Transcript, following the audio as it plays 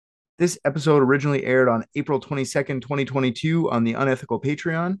This episode originally aired on April 22nd, 2022 on the Unethical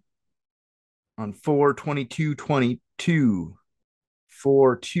Patreon on 4/22/22.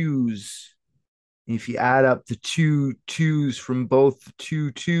 Four twos. If you add up the two twos from both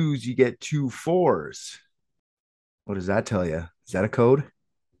two twos, you get two fours. What does that tell you? Is that a code?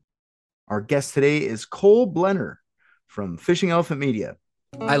 Our guest today is Cole Blenner from Fishing Elephant Media.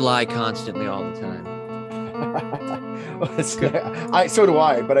 I lie constantly all the time. So do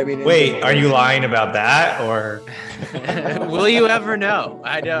I, but I mean, wait, are you lying about that, or will you ever know?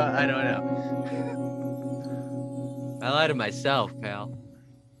 I don't know. I lie to myself, pal.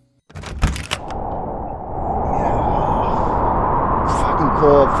 Fucking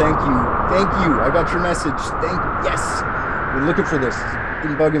Cole, thank you. I got your message. Yes, we're looking for this. It's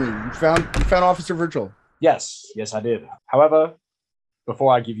been bugging me. You found Officer Virgil. Yes, I did. However,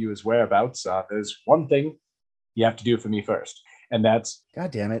 before I give you his whereabouts, there's one thing you have to do for me first, and that's...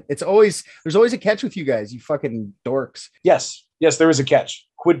 God damn it. There's always a catch with you guys, you fucking dorks. Yes, there is a catch.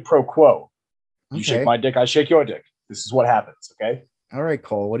 Quid pro quo. You Okay. shake my dick, I shake your dick. This is what happens, okay? All right,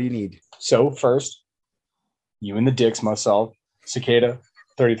 Cole, what do you need? So first, you and the dicks must solve Cicada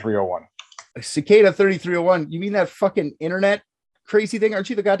 3301. Cicada 3301. You mean that fucking internet crazy thing? Aren't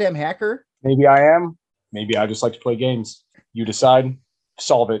you the goddamn hacker? Maybe I am. Maybe I just like to play games. You decide,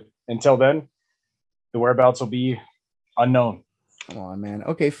 solve it. Until then, the whereabouts will be unknown. Come on, man.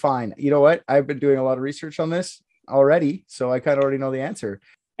 Okay, fine. You know what? I've been doing a lot of research on this already, so I kind of already know the answer.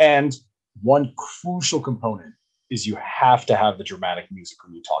 And one crucial component is you have to have the dramatic music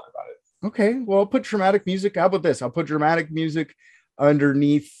when you talk about it. Okay, well, I'll put dramatic music. How about this? I'll put dramatic music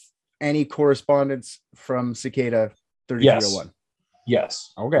underneath any correspondence from Cicada 3301.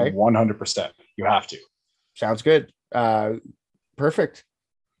 Yes. Okay. 100%. You have to. Sounds good. Perfect.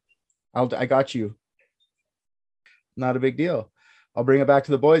 I got you. Not a big deal. I'll bring it back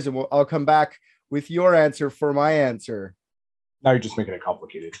to the boys and I'll come back with your answer for my answer. Now you're just making it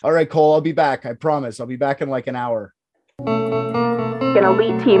complicated. All right, Cole, I'll be back. I promise. I'll be back in like an hour. An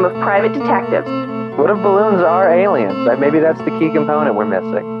elite team of private detectives. What if balloons are aliens? Maybe that's the key component we're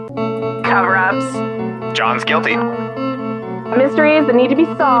missing. Cover-ups. John's guilty. Mysteries that need to be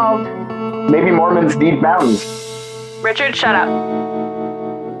solved. Maybe Mormons need mountains. Richard, shut up.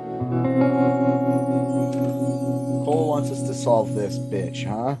 Cole wants us to solve this bitch,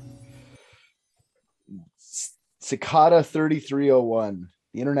 huh? Cicada 3301.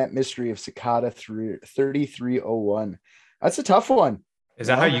 The internet mystery of Cicada 3301. That's a tough one. is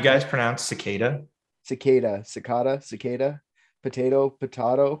that how you guys pronounce cicada? Cicada, potato,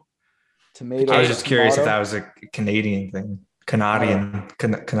 tomato. I was just curious if tomato. that was a Canadian thing. Canadian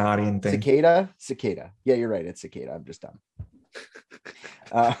thing. Cicada. Yeah, you're right. It's cicada. I'm just dumb.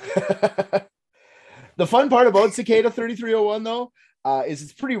 The fun part about Cicada 3301 though, is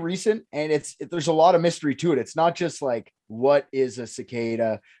it's pretty recent and there's a lot of mystery to it. It's not just like what is a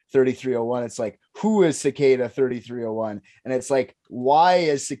Cicada 3301. It's like who is Cicada 3301, and it's like why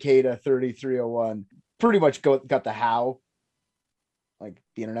is Cicada 3301. Pretty much got the how, like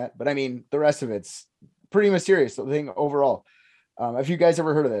the internet, but I mean the rest of it's pretty mysterious. The thing overall. Have you guys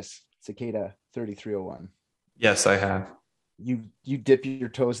ever heard of this Cicada 3301? Yes, I have. You dip your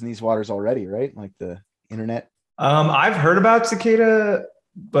toes in these waters already, right? Like the internet. I've heard about cicada,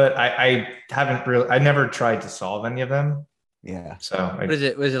 but I haven't really. I never tried to solve any of them. Yeah. So What is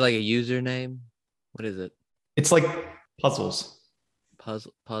it? Was it like a username? What is it? it's like puzzles,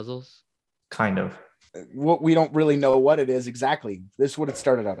 Puzzles? kind of. What we don't really know what it is exactly. This is what it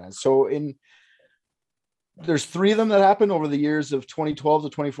started out as. So there's three of them that happened over the years of 2012 to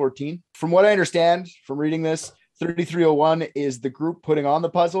 2014. From what I understand from reading this, 3301 is the group putting on the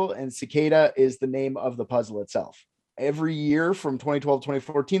puzzle, and Cicada is the name of the puzzle itself. Every year from 2012 to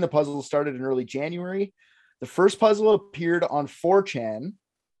 2014, the puzzle started in early January. The first puzzle appeared on 4chan,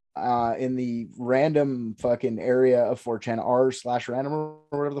 in the random fucking area of 4chan, r/random or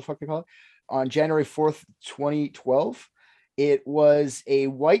whatever the fuck they call it, on January 4th, 2012. It was a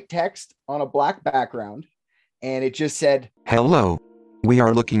white text on a black background, and it just said, "Hello. We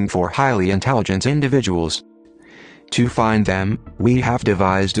are looking for highly intelligent individuals. To find them, we have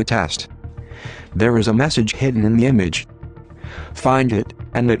devised a test. There is a message hidden in the image. Find it,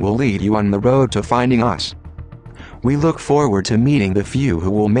 and it will lead you on the road to finding us. We look forward to meeting the few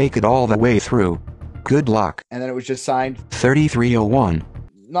who will make it all the way through. Good luck." and then it was just signed. 3301.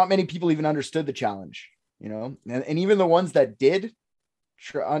 Not many people even understood the challenge, and even the ones that did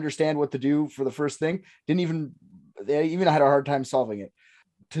understand what to do for the first thing they even had a hard time solving it.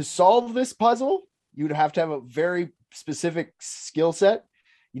 To solve this puzzle, you would have to have a very specific skill set.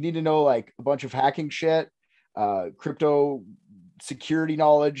 You need to know like a bunch of hacking shit, crypto security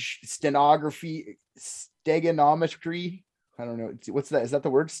knowledge, stenography, stegonometry. I don't know. What's that? Is that the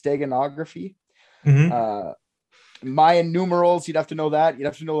word? Steganography? Mhm. Mayan numerals. You'd have to know that. You'd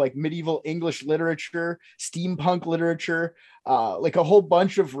have to know like medieval English literature, steampunk literature, like a whole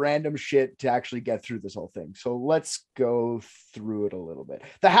bunch of random shit to actually get through this whole thing. So let's go through it a little bit.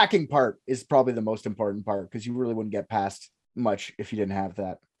 The hacking part is probably the most important part because you really wouldn't get past much if you didn't have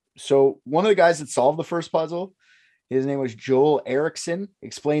that. So one of the guys that solved the first puzzle, his name was Joel Eriksson,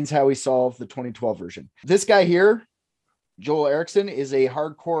 explains how he solved the 2012 version. This guy here, Joel Eriksson, is a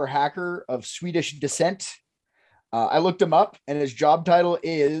hardcore hacker of Swedish descent. I looked him up, and his job title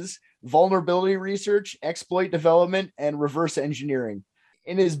is vulnerability research, exploit development, and reverse engineering.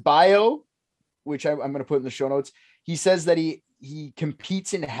 In his bio, which I'm going to put in the show notes, he says that he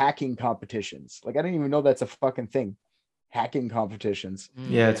competes in hacking competitions. Like, I didn't even know that's a fucking thing. Hacking competitions.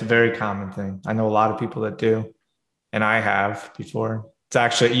 Yeah, it's a very common thing. I know a lot of people that do, and I have before. It's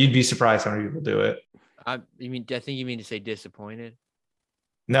actually, you'd be surprised how many people do it. I think you mean to say disappointed.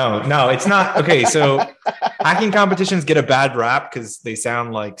 No, it's not. Okay, so hacking competitions get a bad rap because they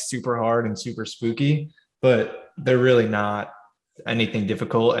sound like super hard and super spooky, but they're really not anything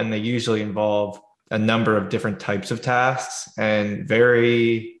difficult, and they usually involve a number of different types of tasks, and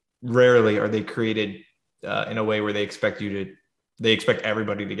very rarely are they created in a way where they expect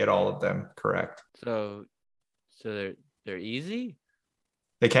everybody to get all of them correct. So they're easy.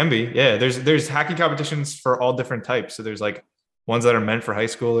 They can be, yeah. There's hacking competitions for all different types. So there's like ones that are meant for high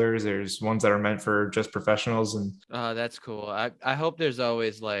schoolers. There's ones that are meant for just professionals. And That's cool. I hope there's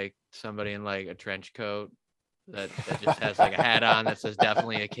always like somebody in like a trench coat that just has like a hat on that says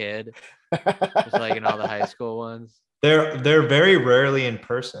definitely a kid, just like in all the high school ones. They're very rarely in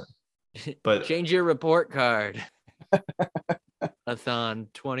person. But change your report card. Athon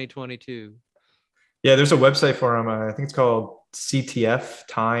 2022. Yeah, there's a website for them. I think it's called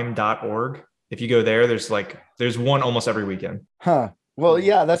ctftime.org. If you go there, there's one almost every weekend. Huh. Well,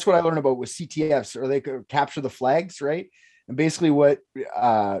 yeah, that's what I learned about with CTFs, or they could capture the flags, right? And basically what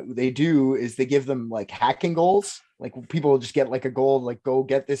they do is they give them like hacking goals. Like people will just get like a goal, like go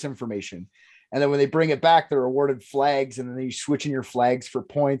get this information. And then when they bring it back, they're awarded flags, and then you switch in your flags for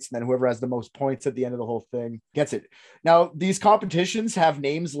points. And then whoever has the most points at the end of the whole thing gets it. Now, these competitions have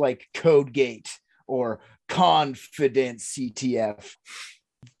names like Code Gate or Confidence CTF.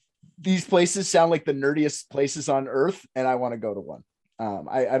 These places sound like the nerdiest places on earth, and I want to go to one.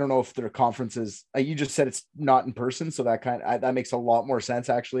 I don't know if there are conferences. You just said it's not in person, so that makes a lot more sense.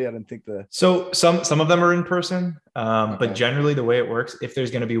 Actually, I didn't think So some of them are in person, Okay. but generally the way it works, if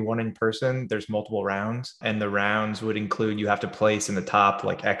there's going to be one in person, there's multiple rounds, and the rounds would include you have to place in the top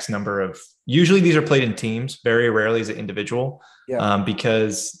like X number of. Usually these are played in teams. Very rarely is it individual. Yeah.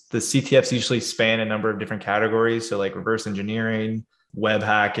 Because the CTFs usually span a number of different categories. So like reverse engineering, web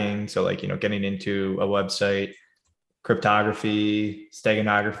hacking. So like, getting into a website, cryptography,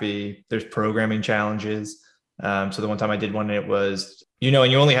 steganography, there's programming challenges. So the one time I did one, it was, and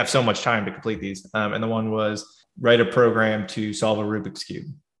you only have so much time to complete these. And the one was write a program to solve a Rubik's Cube.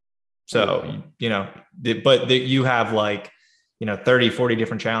 So, you have like, 30, 40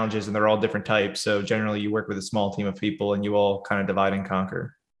 different challenges, and they're all different types. So generally you work with a small team of people, and you all kind of divide and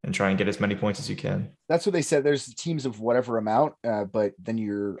conquer and try and get as many points as you can. That's what they said. There's teams of whatever amount, but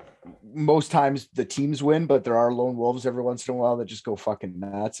then most times the teams win, but there are lone wolves every once in a while that just go fucking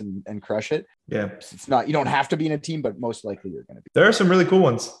nuts and crush it. Yeah. It's not, you don't have to be in a team, but most likely you're going to be. There are some really cool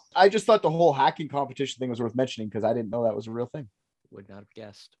ones. I just thought the whole hacking competition thing was worth mentioning because I didn't know that was a real thing. Would not have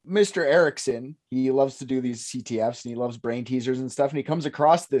guessed. Mr. Erickson, he loves to do these CTFs, and he loves brain teasers and stuff. And he comes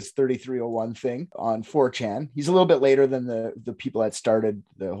across this 3301 thing on 4chan. He's a little bit later than the people that started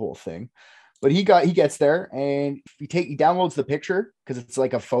the whole thing, but he gets there, and he downloads the picture because it's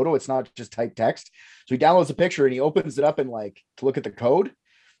like a photo. It's not just typed text. So he downloads the picture and he opens it up and to look at the code,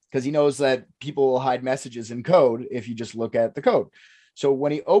 because he knows that people will hide messages in code if you just look at the code. So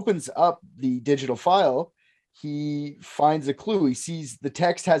when he opens up the digital file, he finds a clue. He sees the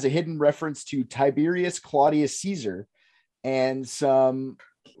text has a hidden reference to Tiberius Claudius Caesar and some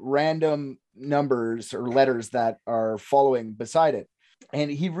random numbers or letters that are following beside it. And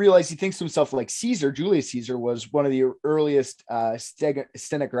he thinks to himself, like, Julius Caesar was one of the earliest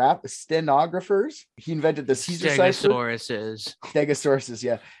stenographers. He invented the Caesar cipher. Stegosauruses,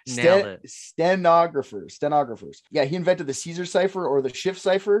 yeah. Stenographers. Yeah, he invented the Caesar cipher, or the Schiff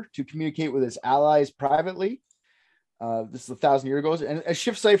cipher, to communicate with his allies privately. This is 1,000 years ago. And a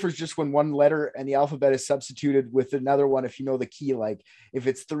Schiff cipher is just when one letter and the alphabet is substituted with another one. If you know the key, like if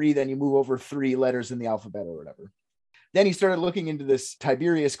it's 3, then you move over 3 letters in the alphabet or whatever. Then he started looking into this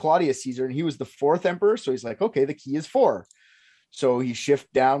Tiberius Claudius Caesar, and he was the 4th emperor. So he's like, okay, the key is 4. So he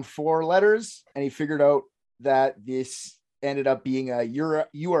shifted down 4 letters and he figured out that this ended up being a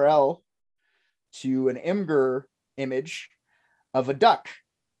URL to an Imgur image of a duck.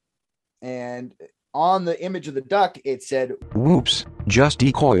 And on the image of the duck, it said, Whoops, just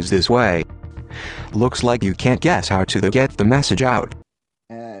decoys this way. Looks like you can't guess how to get the message out.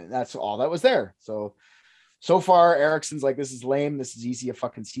 and that's all that was there. So far, Ericsson's like, this is lame. This is easy. A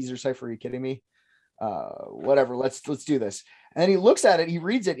fucking Caesar cipher. Are you kidding me? Whatever. Let's do this. And then he looks at it. He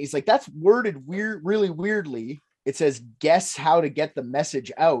reads it. And he's like, that's worded really weirdly. It says, guess how to get the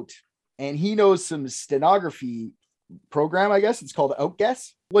message out. And he knows some stenography program, I guess. It's called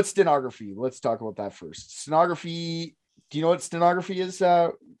Outguess. What's stenography? Let's talk about that first. Stenography. Do you know what stenography is,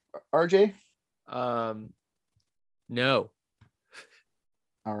 RJ? No.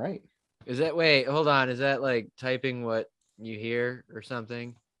 All right. Wait, hold on. Is that like typing what you hear or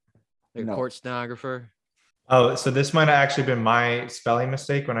something? Like No. a court stenographer? Oh, so this might have actually been my spelling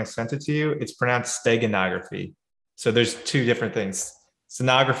mistake when I sent it to you. It's pronounced steganography. So there's 2 different things.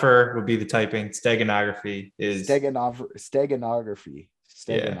 Stenographer would be the typing. Steganography is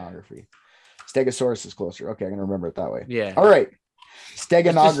Steganography. Stegosaurus is closer. Okay, I'm gonna remember it that way. Yeah. All right. Let's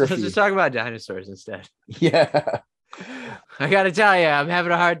Steganography. just talk about dinosaurs instead. Yeah. I gotta tell you, I'm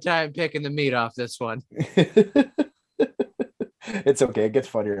having a hard time picking the meat off this one. It's okay. It gets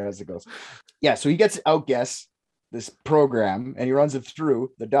funnier as it goes. Yeah. So he gets Outguess, this program, and he runs it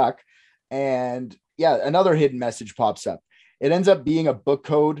through the duck. And yeah, another hidden message pops up. It ends up being a book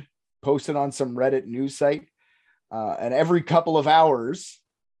code posted on some Reddit news site. And every couple of hours,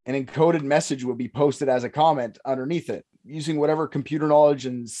 an encoded message would be posted as a comment underneath it, using whatever computer knowledge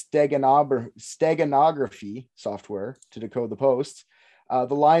and steganography software to decode the posts.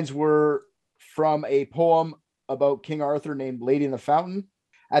 The lines were from a poem about King Arthur named Lady in the Fountain.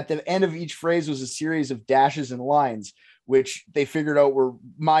 At the end of each phrase was a series of dashes and lines, which they figured out were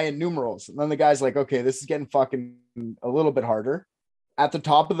Mayan numerals. And then the guy's like, okay, this is getting fucking a little bit harder. At the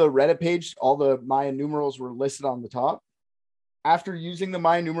top of the Reddit page, all the Mayan numerals were listed on the top. After using the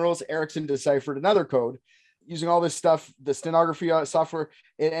Mayan numerals, Ericsson deciphered another code. Using all this stuff, the stenography software,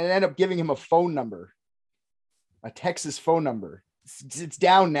 and it ended up giving him a phone number, a Texas phone number. It's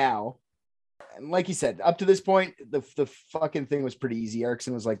down now. And like he said, up to this point, the fucking thing was pretty easy.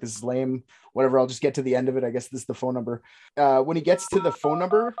 Ericsson was like, this is lame. Whatever, I'll just get to the end of it. I guess this is the phone number. When he gets to the phone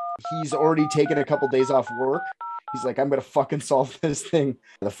number, he's already taken a couple days off work. He's like, I'm going to fucking solve this thing.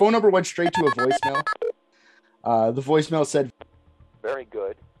 The phone number went straight to a voicemail. The voicemail said, very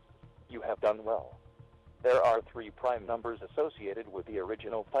good. You have done well. There are 3 prime numbers associated with the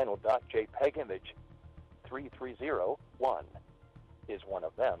original final .jpeg image. 3301 is one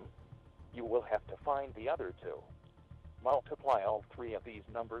of them. You will have to find the other 2. Multiply all 3 of these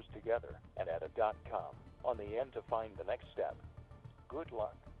numbers together and add a .com on the end to find the next step. Good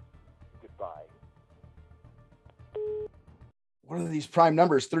luck. Goodbye. what are these prime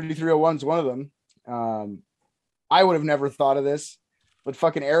numbers? 3301 is one of them. I would have never thought of this, but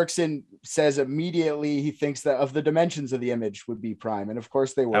fucking Ericsson says immediately he thinks that of the dimensions of the image would be prime. And of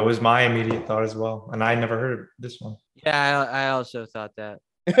course they were. That was my immediate thought as well. And I never heard of this one. Yeah, I also thought that.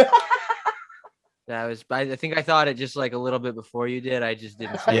 I think I thought it just like a little bit before you did. I just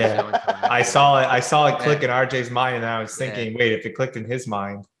didn't see it. Yeah. I saw it click in RJ's mind, and I was thinking, wait, if it clicked in his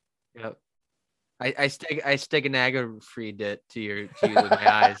mind. Yep. I steganographied it to you with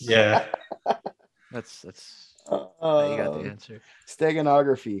my eyes. Yeah. That's you got the answer.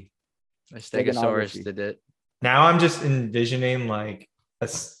 Steganography. My Stegosaurus did it. Now I'm just envisioning like a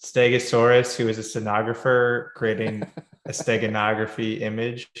Stegosaurus who is a stenographer creating a steganography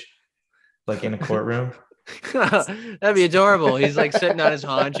image, like in a courtroom. That'd be adorable. He's like sitting on his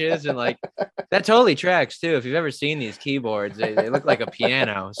haunches, and like that totally tracks too. If you've ever seen these keyboards, they look like a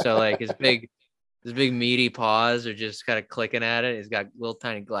piano. So like his big meaty paws are just kind of clicking at it. He's got little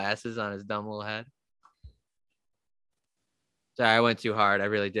tiny glasses on his dumb little head. Sorry, I went too hard. I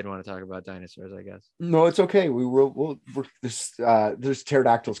really did want to talk about dinosaurs, I guess. No, it's okay. There's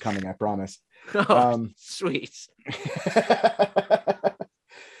pterodactyls coming, I promise. Sweet.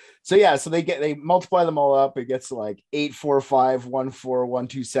 So they multiply them all up. It gets to like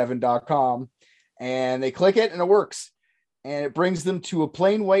 845141127.com, and they click it and it works. And it brings them to a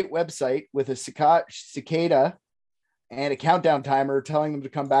plain white website with a cicada and a countdown timer telling them to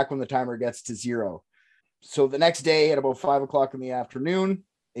come back when the timer gets to 0. So the next day at about 5:00 in the afternoon,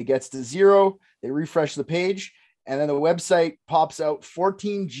 it gets to 0. They refresh the page, and then the website pops out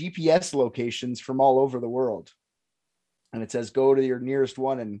 14 GPS locations from all over the world. And it says, go to your nearest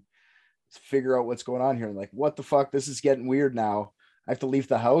one and figure out what's going on here. And like, what the fuck? This is getting weird now. I have to leave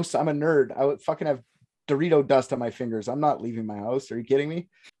the house. I'm a nerd. I would fucking have Dorito dust on my fingers. I'm not leaving my house. Are you kidding me?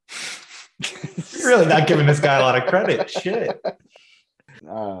 You're really not giving this guy a lot of credit. Shit.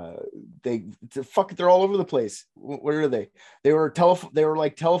 They're all over the place. Where are they? They were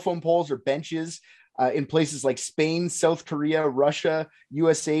like telephone poles or benches in places like Spain, South Korea, Russia,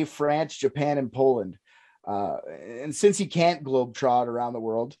 USA, France, Japan, and Poland. And since he can't globetrot around the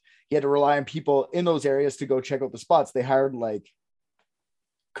world, he had to rely on people in those areas to go check out the spots. They hired like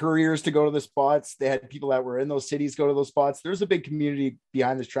couriers to go to the spots. They had people that were in those cities go to those spots. There's a big community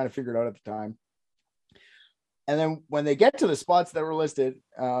behind this trying to figure it out at the time. And then when they get to the spots that were listed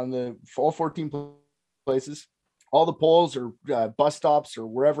on the all 14 places, all the poles or bus stops or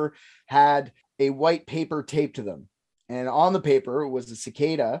wherever had a white paper taped to them. And on the paper was a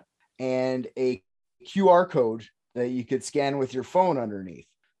cicada and a QR code that you could scan with your phone underneath.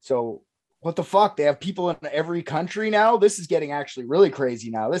 So what the fuck? They have people in every country now. This is getting actually really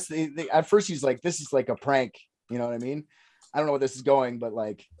crazy now. At first he's like, this is like a prank. You know what I mean? I don't know where this is going, but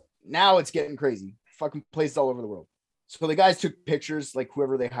like now it's getting crazy. Fucking places all over the world. So the guys took pictures, like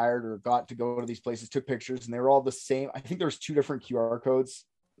whoever they hired or got to go to these places took pictures, and they were all the same. I think there was 2 different QR codes.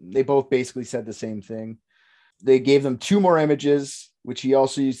 They both basically said the same thing. They gave them 2 more images, which he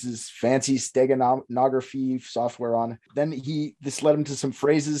also uses fancy steganography software on. Then this led him to some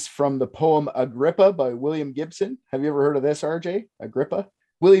phrases from the poem Agrippa by William Gibson. Have you ever heard of this, RJ? Agrippa?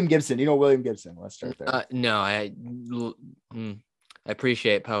 William Gibson. You know William Gibson. Let's start there. No, I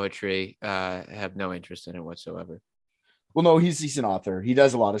appreciate poetry. I have no interest in it whatsoever. Well, no, he's an author. He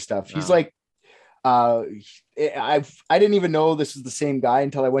does a lot of stuff. He's like, I didn't even know this was the same guy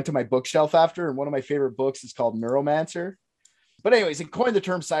until I went to my bookshelf after, and one of my favorite books is called Neuromancer. But anyways, he coined the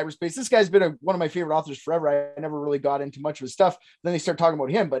term cyberspace. This guy's been one of my favorite authors forever. I never really got into much of his stuff. Then they start talking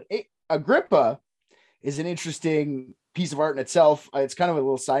about him. But Agrippa is an interesting piece of art in itself. It's kind of a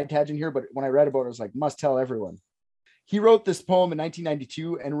little side tangent here, but when I read about it, I was like, must tell everyone. He wrote this poem in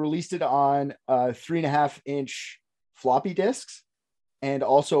 1992 and released it on 3.5-inch floppy disks and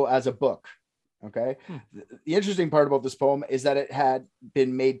also as a book. Okay. The interesting part about this poem is that it had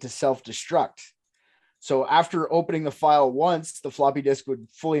been made to self-destruct. So after opening the file once, the floppy disk would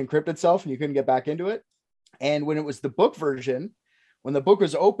fully encrypt itself and you couldn't get back into it. And when it was the book version, when the book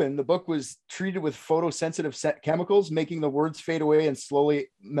was open, the book was treated with photosensitive chemicals, making the words fade away and slowly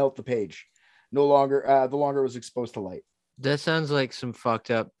melt the page. The longer it was exposed to light. That sounds like some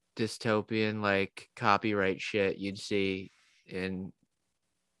fucked up dystopian like copyright shit you'd see in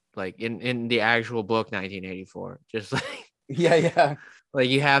the actual book 1984. Just like yeah. Like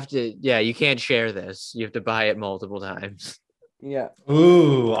you have to, you can't share this. You have to buy it multiple times. Yeah.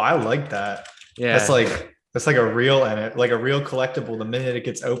 Ooh, I like that. Yeah. That's like a real collectible. The minute it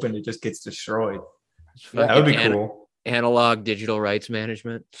gets opened, it just gets destroyed. That would be cool. Analog digital rights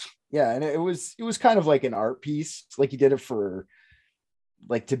management. Yeah, and it was kind of like an art piece. Like he did it for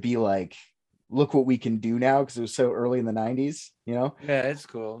like to be like, look what we can do now, because it was so early in the 90s, you know? Yeah, it's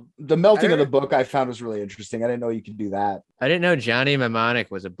cool. The melting of the book I found was really interesting. I didn't know you could do that. I didn't know Johnny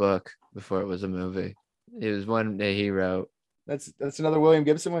Mnemonic was a book before it was a movie. It was one that he wrote. That's another William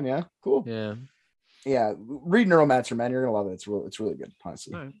Gibson one. Yeah, cool. Yeah. Read Neuromancer, man. You're gonna love it. It's really good,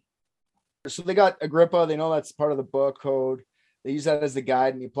 honestly. All right. So they got Agrippa. They know that's part of the book code. They use that as the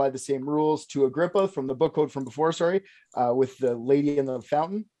guide, and he applied the same rules to Agrippa from the book code from before. With the lady in the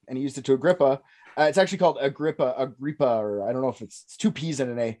fountain, and he used it to Agrippa. It's actually called Agrippa, or I don't know if it's 2 P's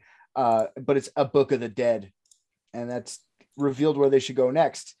and an A, but it's a book of the dead, and that's revealed where they should go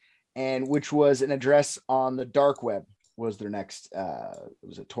next, and which was an address on the dark web was their next. It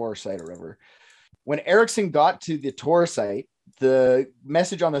was a Tor site or whatever. When Erickson got to the Tor site, the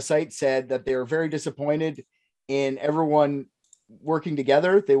message on the site said that they were very disappointed in everyone working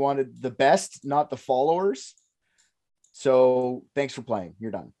together. They wanted the best, not the followers. So thanks for playing.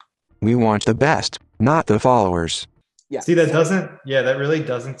 You're done. We want the best, not the followers. Yeah. See, that really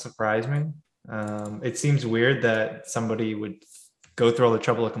doesn't surprise me. It seems weird that somebody would go through all the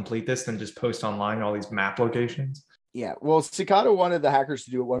trouble to complete this and just post online all these map locations. Yeah. Well, Cicada wanted the hackers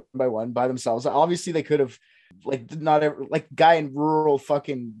to do it one by one by themselves. Obviously they could have, guy in rural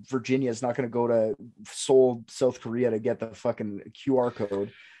fucking Virginia is not going to go to Seoul, South Korea to get the fucking QR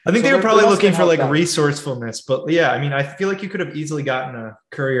code. I think they were probably looking for like resourcefulness, but yeah, I mean, I feel like you could have easily gotten a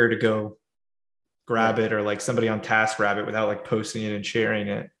courier to go grab it, or like somebody on TaskRabbit without like posting it and sharing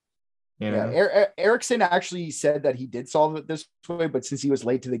it. You know? Yeah, Erickson actually said that he did solve it this way, but since he was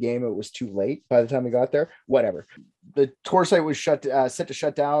late to the game, it was too late by the time he got there. Whatever. The Tor site was set to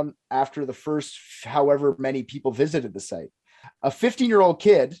shut down after the first however many people visited the site. A 15-year-old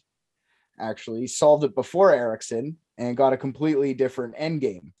kid actually solved it before Erickson and got a completely different end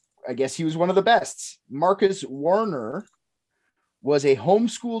game. I guess he was one of the best. Marcus Warner was a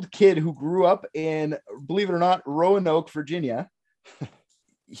homeschooled kid who grew up in, believe it or not, Roanoke, Virginia.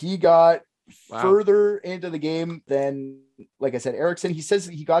 He got further into the game than, like I said, Erickson. He says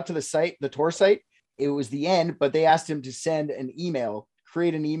that he got to the site, the tour site. It was the end, but they asked him to send an email,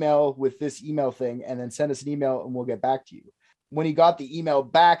 create an email with this email thing, and then send us an email and we'll get back to you. When he got the email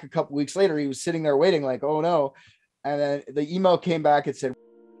back a couple weeks later, he was sitting there waiting like, oh no. And then the email came back and said,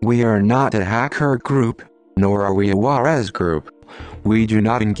 "We are not a hacker group, nor are we a Juarez group. We do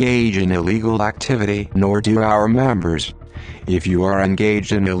not engage in illegal activity, nor do our members. If you are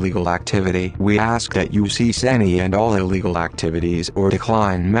engaged in illegal activity, we ask that you cease any and all illegal activities or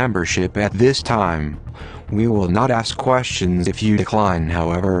decline membership at this time. We will not ask questions if you decline,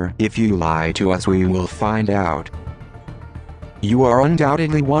 however, if you lie to us we will find out." You are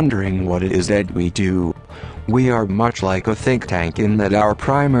undoubtedly wondering what it is that we do. We are much like a think tank in that our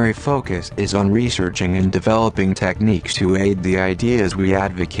primary focus is on researching and developing techniques to aid the ideas we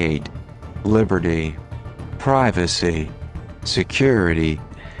advocate. Liberty, privacy, security.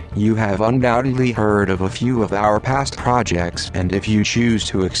 You have undoubtedly heard of a few of our past projects, and if you choose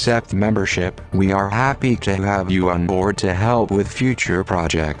to accept membership, we are happy to have you on board to help with future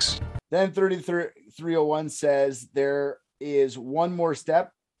projects. Then 30301 says there is one more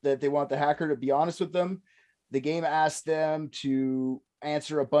step that they want the hacker to be honest with them. The game asked them to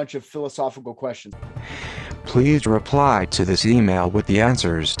answer a bunch of philosophical questions. Please reply to this email with the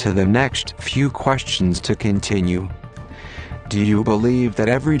answers to the next few questions to continue. Do you believe that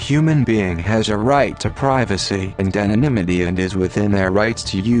every human being has a right to privacy and anonymity and is within their rights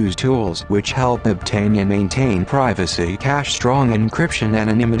to use tools which help obtain and maintain privacy, cache-strong encryption,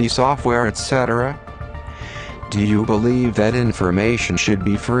 anonymity software, etc.? Do you believe that information should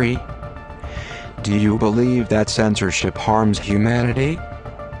be free? Do you believe that censorship harms humanity?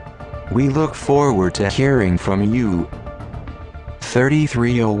 We look forward to hearing from you.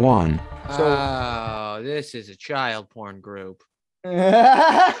 3301. Oh, this is a child porn group. Come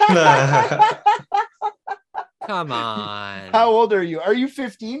on. How old are you? Are you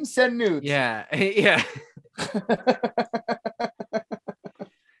 15? Send nudes. Yeah. Yeah.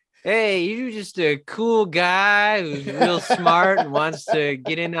 Hey, you're just a cool guy who's real smart and wants to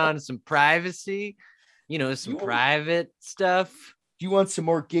get in on some privacy, some private stuff. Do you want some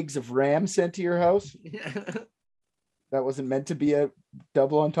more gigs of RAM sent to your house? That wasn't meant to be a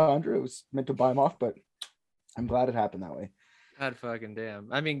double entendre. It was meant to buy them off, but I'm glad it happened that way. God fucking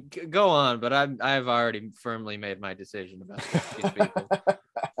damn. I mean, go on, but I've already firmly made my decision about these people.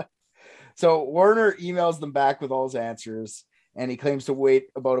 So Warner emails them back with all his answers. And he claims to wait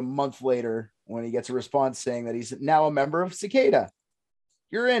about a month later when he gets a response saying that he's now a member of Cicada.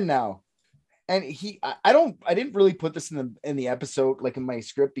 You're in now. And I didn't really put this in the episode, like in my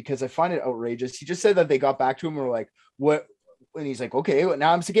script, because I find it outrageous. He just said that they got back to him and were like, what? And he's like, okay, well,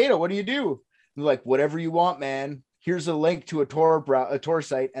 now I'm Cicada. What do you do? And they're like, whatever you want, man. Here's a link to a tour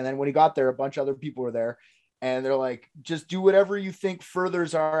site. And then when he got there, a bunch of other people were there. And they're like, just do whatever you think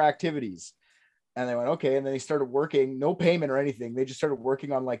furthers our activities. And they went, okay. And then they started working, no payment or anything. They just started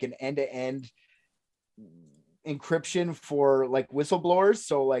working on like an end-to-end encryption for like whistleblowers.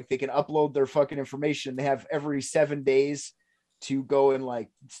 So like they can upload their fucking information. They have every 7 days to go and like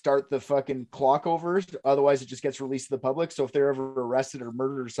start the fucking clock overs. Otherwise it just gets released to the public. So if they're ever arrested or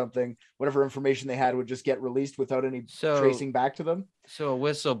murdered or something, whatever information they had would just get released without any tracing back to them. So a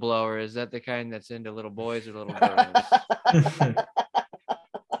whistleblower, is that the kind that's into little boys or little girls?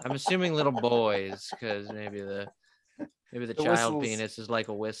 I'm assuming little boys, because maybe the child whistles, penis is like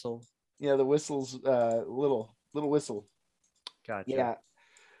a whistle. Yeah, the whistle's little whistle. Gotcha. Yeah,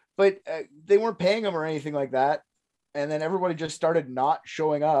 but they weren't paying him or anything like that. And then everybody just started not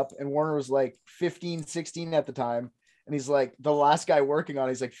showing up. And Warner was like 15, 16 at the time. And he's like, the last guy working on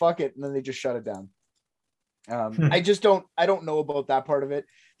it, he's like, fuck it. And then they just shut it down. I don't know about that part of it.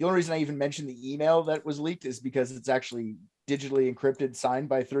 The only reason I even mentioned the email that was leaked is because it's actually digitally encrypted, signed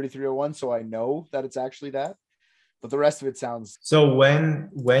by 3301. So I know that it's actually that, but the rest of it sounds. So when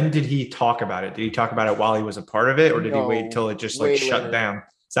did he talk about it? Did he talk about it while he was a part of it, or did he wait till it just like shut down?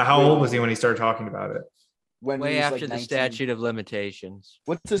 So how old was he when he started talking about it? Way after the statute of limitations.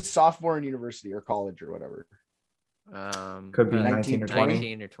 What's a sophomore in university or college or whatever? Could be 19 or 20.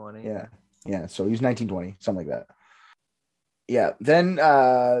 19 or 20. Yeah. So he was 19, 20, something like that. Yeah. Then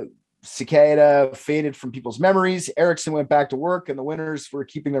Cicada faded from people's memories. Erickson went back to work, and the winners were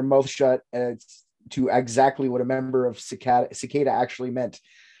keeping their mouth shut to exactly what a member of Cicada actually meant.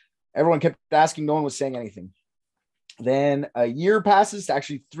 Everyone kept asking. No one was saying anything. Then a year passes,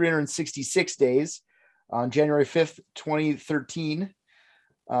 actually 366 days. On January 5th, 2013,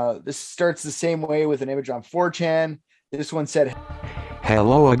 This starts the same way with an image on 4chan. This one said,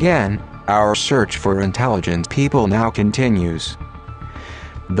 Hello again, our search for intelligent people now continues.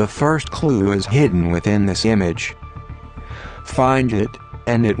 The first clue is hidden within this image. Find it,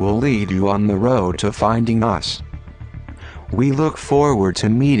 and it will lead you on the road to finding us. We look forward to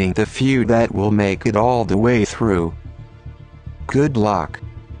meeting the few that will make it all the way through. Good luck.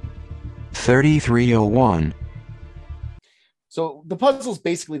 3301. so the puzzle's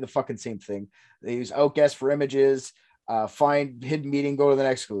basically the fucking same thing. They use outguess for images, find hidden meeting, go to the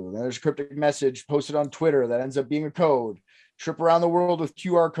next clue. Then there's a cryptic message posted on Twitter that ends up being a code. Trip around the world with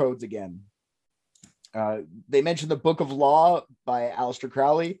QR codes again. They mentioned the Book of Law by Aleister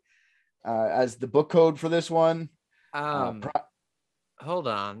Crowley as the book code for this one. Hold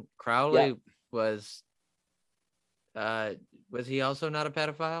on. Crowley was he also not a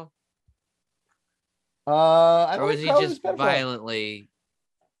pedophile? I don't Or was think he Crowley just was pedophile. violently?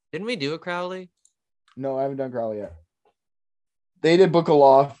 Didn't we do a Crowley? No, I haven't done Crowley yet. They did Book of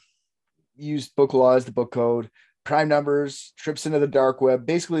Law, used Book of Law as the book code. Prime numbers, trips into the dark web,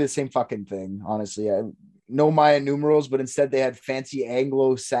 basically the same fucking thing, honestly. No Mayan numerals, but instead they had fancy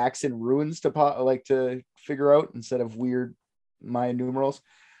Anglo-Saxon runes to figure out instead of weird Mayan numerals.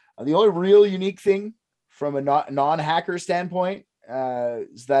 The only real unique thing from a non-hacker standpoint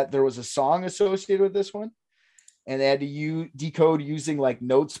is that there was a song associated with this one, and they had to decode using like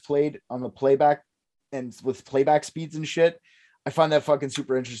notes played on the playback and with playback speeds and shit. I find that fucking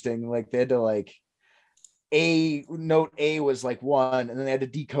super interesting. Like they had to like note A was like 1, and then they had to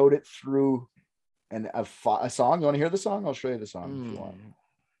decode it through a song. You want to hear the song? I'll show you the song if you want.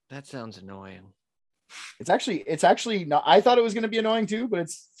 That sounds annoying. It's actually not. I thought it was going to be annoying too, but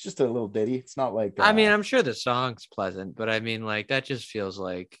it's just a little ditty. It's not like. I mean, I'm sure the song's pleasant, but I mean, like that just feels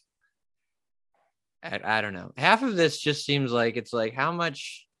like. I don't know. Half of this just seems like it's like, how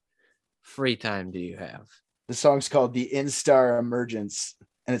much free time do you have? The song's called "The Instar Emergence,"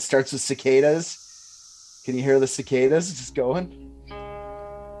 and it starts with cicadas. Can you hear the cicadas just going?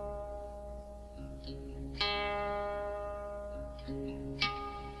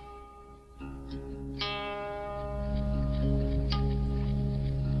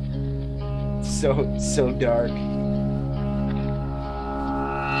 So dark.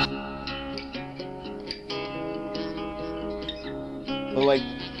 But like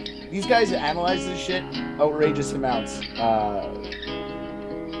these guys analyze this shit outrageous amounts.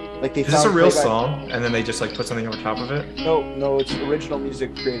 Like they Is this a real song, and then they just like put something over top of it? No, it's original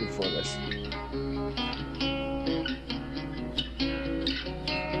music created for this.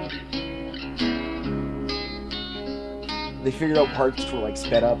 They figured out parts were like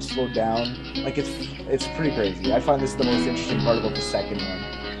sped up, slowed down. Like it's pretty crazy. I find this the most interesting part about the second one.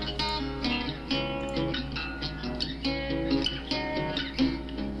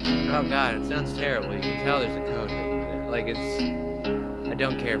 Oh god, it sounds terrible. You can tell there's a code. Like I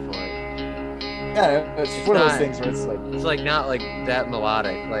don't care for it. Yeah, it's one of those things where it's like not like that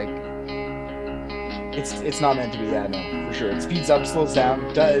melodic. Like it's not meant to be. Yeah, no, for sure. It speeds up, slows down,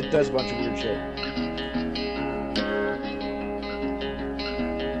 it does a bunch of weird shit.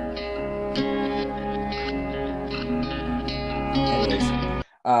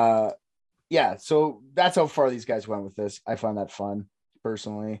 Anyways, yeah. So that's how far these guys went with this. I find that fun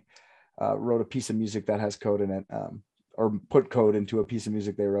personally. Wrote a piece of music that has code in it. Or put code into a piece of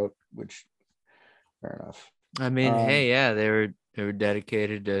music they wrote, which fair enough. I mean, hey, yeah, they were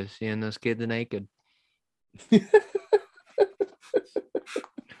dedicated to seeing those kids naked.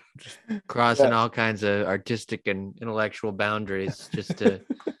 Just crossing all kinds of artistic and intellectual boundaries just to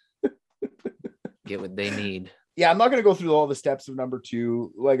get what they need. Yeah, I'm not going to go through all the steps of number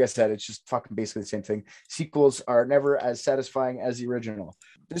 2. Like I said, it's just fucking basically the same thing. Sequels are never as satisfying as the original.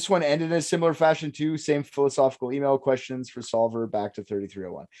 This one ended in a similar fashion too. Same philosophical email questions for Solver back to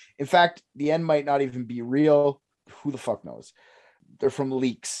 3301. In fact, the end might not even be real. Who the fuck knows? They're from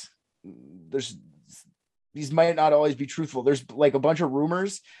leaks. These might not always be truthful. There's like a bunch of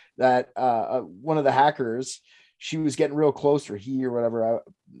rumors that one of the hackers, she was getting real close, or he or whatever.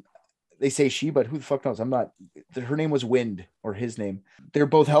 They say she, but who the fuck knows? Her name was Wind, or his name. They're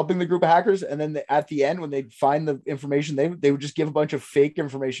both helping the group of hackers. And then at the end, when they find the information, they would just give a bunch of fake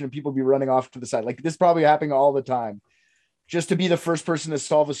information and people be running off to the side. Like this is probably happening all the time, just to be the first person to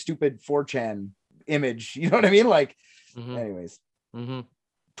solve a stupid 4chan image. You know what I mean? Like, anyways,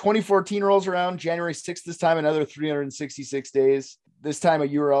 2014 rolls around, January 6th, this time, another 366 days. This time a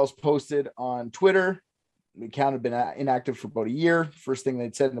URL is posted on Twitter. The account had been inactive for about a year. First thing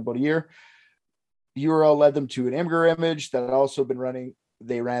they'd said in about a year. The URL led them to an Imgur image that had also been running.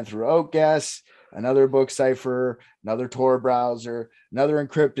 They ran through Outguess. another book cipher, another Tor browser, another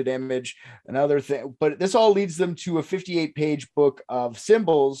encrypted image, another thing. But this all leads them to a 58-page book of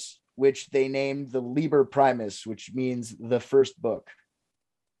symbols, which they named the Liber Primus, which means the first book.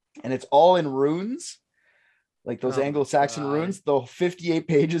 And it's all in runes, like those Anglo-Saxon runes, the 58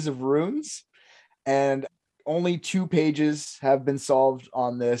 pages of runes. And only 2 pages have been solved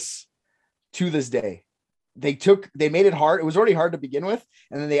on this to this day. They made it hard. It was already hard to begin with.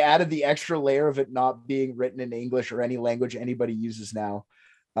 And then they added the extra layer of it not being written in English or any language anybody uses now.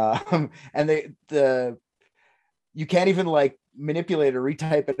 And you can't even like manipulate or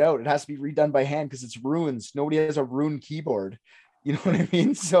retype it out. It has to be redone by hand because it's runes. Nobody has a rune keyboard. You know what I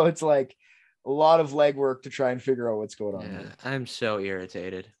mean? So it's like a lot of legwork to try and figure out what's going on. Yeah, I'm so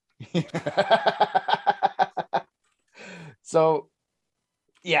irritated. So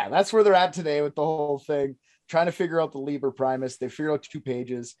yeah, that's where they're at today with the whole thing, trying to figure out the Liber Primus. They figured out 2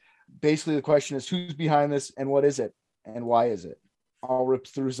 pages. Basically, the question is who's behind this and what is it and why is it? I'll rip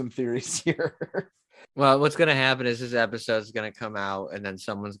through some theories here. Well, what's going to happen is this episode is going to come out and then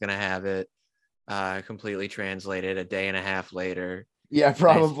someone's going to have it completely translated a day and a half later. Yeah,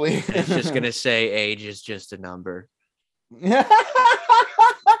 probably. It's just going to say age is just a number.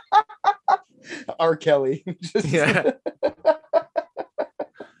 R. Kelly. Yeah.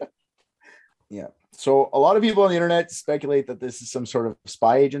 Yeah. So a lot of people on the internet speculate that this is some sort of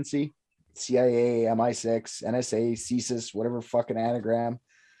spy agency, CIA, MI6, NSA, CSIS, whatever fucking anagram.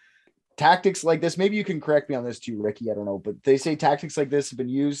 Tactics like this, maybe you can correct me on this too, Ricky, I don't know, but they say tactics like this have been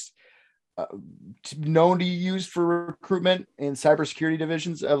used, known to be used for recruitment in cybersecurity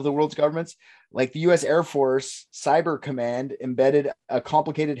divisions of the world's governments. Like the US Air Force Cyber Command embedded a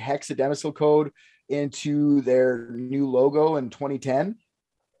complicated hexadecimal code into their new logo in 2010.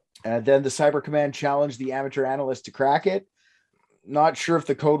 And then the Cyber Command challenged the amateur analyst to crack it. Not sure if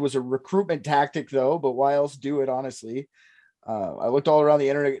the code was a recruitment tactic, though, but why else do it, honestly? I looked all around the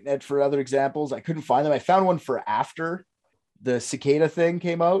internet for other examples. I couldn't find them. I found one for after the Cicada thing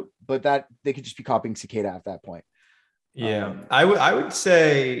came out, but that they could just be copying Cicada at that point. Yeah, I would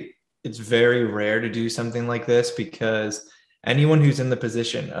say it's very rare to do something like this because anyone who's in the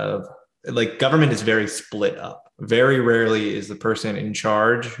position of like government is very split up. Very rarely is the person in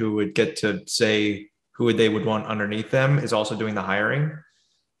charge who would get to say who they would want underneath them is also doing the hiring.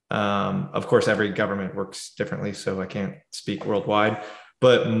 Of course, every government works differently, so I can't speak worldwide,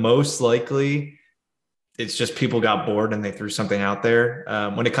 but most likely it's just people got bored and they threw something out there.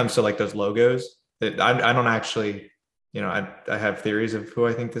 When it comes to like those logos, I don't actually, I have theories of who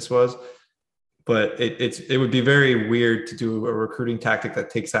I think this was, but it would be very weird to do a recruiting tactic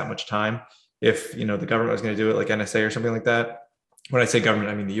that takes that much time. If, the government was going to do it like NSA or something like that. When I say government,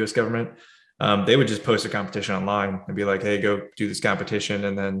 I mean the US government. They would just post a competition online and be like, hey, go do this competition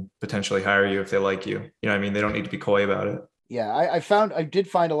and then potentially hire you if they like you. You know what I mean? They don't need to be coy about it. Yeah, I did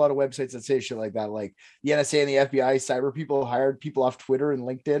find a lot of websites that say shit like that. Like the NSA and the FBI cyber people hired people off Twitter and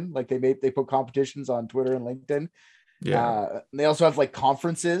LinkedIn. Like they put competitions on Twitter and LinkedIn. Yeah. They also have like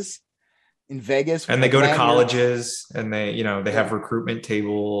conferences in Vegas. And they go to colleges and they have recruitment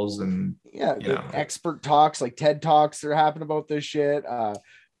tables and expert talks like TED Talks are happening about this shit.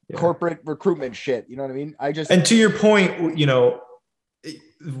 Corporate recruitment shit. You know what I mean? And to your point,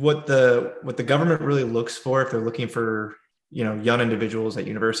 what the government really looks for, if they're looking for, young individuals at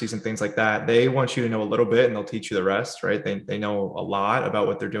universities and things like that, they want you to know a little bit and they'll teach you the rest, right? They know a lot about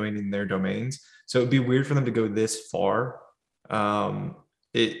what they're doing in their domains. So it'd be weird for them to go this far.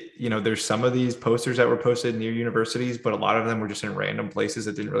 There's some of these posters that were posted near universities, but a lot of them were just in random places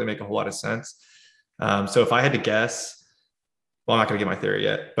that didn't really make a whole lot of sense. So if I had to guess, well, I'm not going to get my theory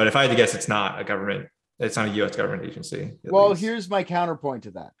yet, but if I had to guess, it's not a US government agency. Well, here's my counterpoint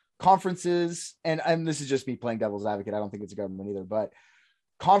to that. Conferences, and this is just me playing devil's advocate. I don't think it's a government either, but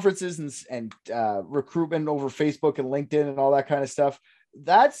conferences and recruitment over Facebook and LinkedIn and all that kind of stuff.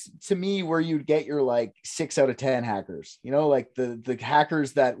 That's to me where you'd get your like 6 out of 10 hackers, like the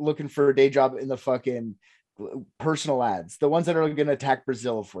hackers that looking for a day job in the fucking personal ads, the ones that are going to attack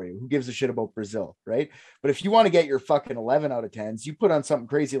Brazil for you. Who gives a shit about Brazil, right? But if you want to get your fucking 11 out of 10s, you put on something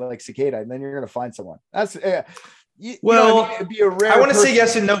crazy like Cicada, and then you're going to find someone. That's it'd be a rare. I want to say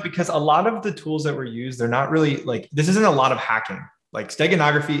yes and no because a lot of the tools that were used, they're not really like this. Isn't a lot of hacking. Like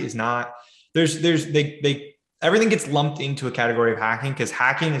steganography is not. Everything gets lumped into a category of hacking because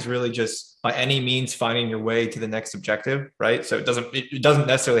hacking is really just by any means finding your way to the next objective, right? So it doesn't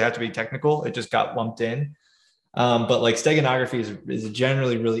necessarily have to be technical. It just got lumped in. But like steganography is a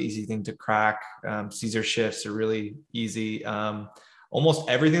generally really easy thing to crack. Caesar shifts are really easy. almost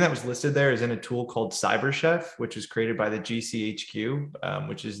everything that was listed there is in a tool called CyberChef, which is created by the GCHQ,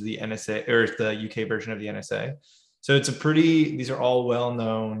 which is the NSA or the UK version of the NSA. So these are all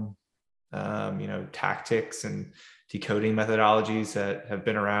well-known, tactics and decoding methodologies that have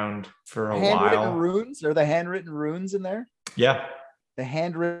been around for a handwritten while. runes? Are the handwritten runes in there? Yeah. The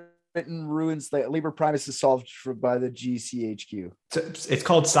handwritten runes that Liber Primus is solved by the GCHQ. It's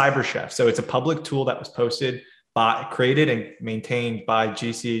called CyberChef. So it's a public tool that was created and maintained by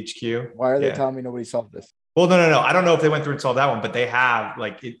GCHQ. Why are they telling me nobody solved this? Well, no. I don't know if they went through and solved that one, but they have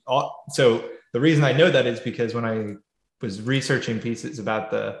So the reason I know that is because when I was researching pieces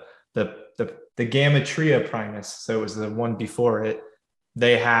about the Gamatria Primus, so it was the one before it,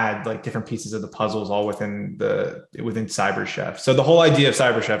 they had like different pieces of the puzzles all within CyberChef. So the whole idea of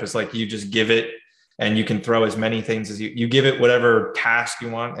CyberChef is like you just give it, and you can throw as many things as you give it whatever task you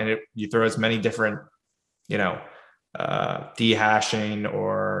want, and you throw as many different, dehashing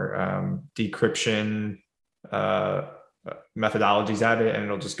or decryption methodologies at it, and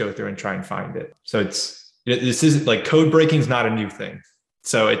it'll just go through and try and find it. So this is like code breaking is not a new thing.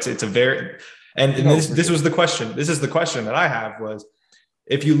 So it's a very, and this was the question. This is the question that I have was,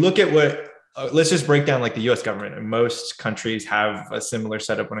 if you look at what, let's just break down like the US government, and most countries have a similar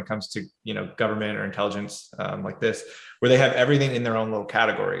setup when it comes to, government or intelligence like this, where they have everything in their own little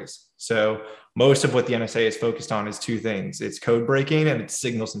categories. So most of what the NSA is focused on is two things. It's code breaking and it's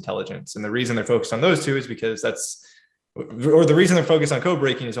signals intelligence. And the reason they're focused on those two is because the reason they're focused on code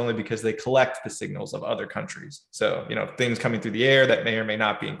breaking is only because they collect the signals of other countries. So, things coming through the air that may or may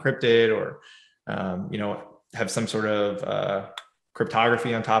not be encrypted or, have some sort of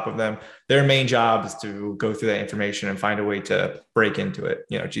cryptography on top of them. Their main job is to go through that information and find a way to break into it.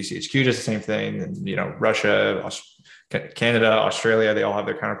 GCHQ does the same thing, and Russia, Canada, Australia, they all have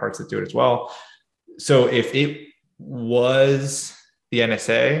their counterparts that do it as well. So if it was the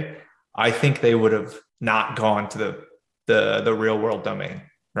NSA, I think they would have not gone to the real world domain,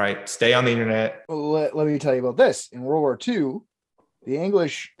 right? Stay on the internet. Well, let me tell you about this. In World War II, the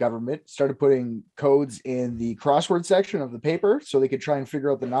English government started putting codes in the crossword section of the paper so they could try and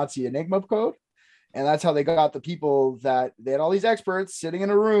figure out the Nazi Enigma code. And that's how they got the people that they had all these experts sitting in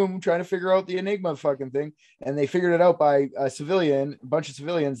a room trying to figure out the Enigma fucking thing. And they figured it out by a bunch of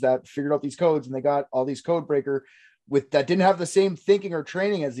civilians that figured out these codes, and they got all these code breaker that didn't have the same thinking or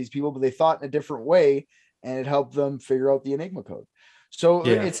training as these people, but they thought in a different way, and it helped them figure out the Enigma code. So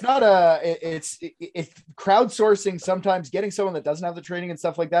it's not it's crowdsourcing, sometimes getting someone that doesn't have the training and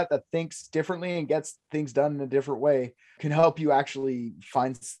stuff like that thinks differently and gets things done in a different way can help you actually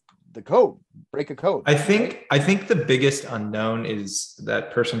find the code, break a code. I think the biggest unknown is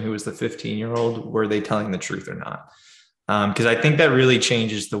that person who was the 15-year-old, were they telling the truth or not? Because I think that really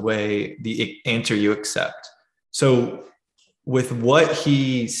changes the way the answer you accept. So with what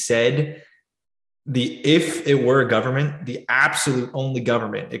he said, if it were a government, the absolute only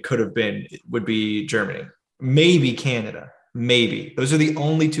government it could have been would be Germany, maybe Canada, maybe. Those are the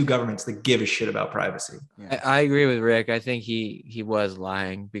only two governments that give a shit about privacy. I agree with Rick. I think he was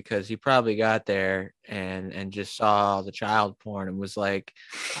lying, because he probably got there and just saw the child porn and was like,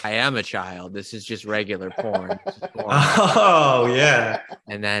 I am a child. This is just regular porn. Oh yeah.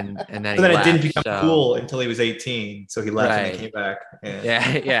 And then it didn't become cool until he was 18. So he left and he came back.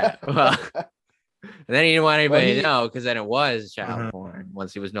 Yeah. Well, and then he didn't want anybody to know, because then it was child porn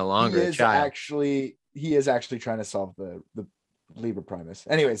once he was no longer a child. He is actually trying to solve the Liber Primus.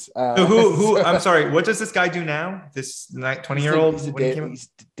 Anyways, so who I'm sorry, what does this guy do now? This 20-year-old? He's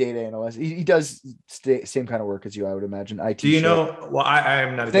a data analyst. He does same kind of work as you, I would imagine. IT. Do you know? Well,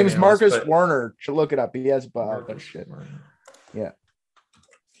 I'm not. His name is Marcus Warner. Should look it up. He has a bunch of shit. Yeah.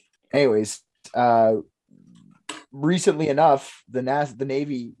 Anyways, recently enough, the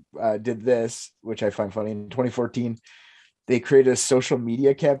Navy did this, which I find funny. In 2014, they created a social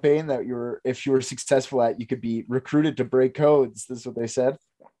media campaign that if you were successful at, you could be recruited to break codes. This is what they said.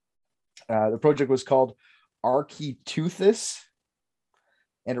 The project was called Architeuthis,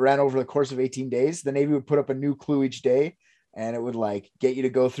 and it ran over the course of 18 days. The Navy would put up a new clue each day, and it would get you to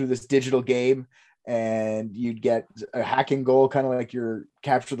go through this digital game, and you'd get a hacking goal, kind of like your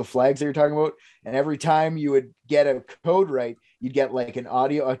capture the flags that you're talking about. And every time you would get a code right, you'd get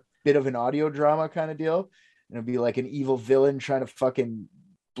a bit of an audio drama kind of deal. And it'd be like an evil villain trying to fucking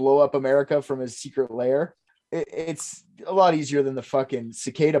blow up America from his secret lair. It's a lot easier than the fucking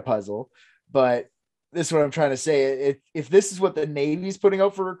Cicada puzzle, but this is what I'm trying to say. If this is what the Navy's putting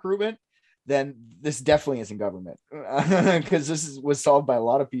out for recruitment, then this definitely isn't government, because this was solved by a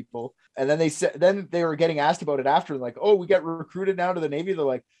lot of people. And then they were getting asked about it after, like, oh, we got recruited now to the Navy. They're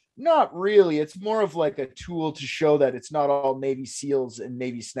like, Not really. It's more of like a tool to show that it's not all Navy SEALs and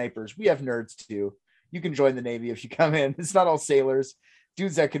Navy snipers. We have nerds too. You can join the Navy if you come in. It's not all sailors.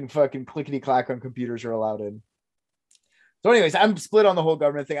 Dudes that can fucking clickety clack on computers are allowed in. So, anyways, I'm split on the whole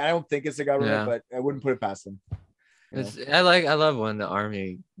government thing. I don't think it's the government, but I wouldn't put it past them. I love when the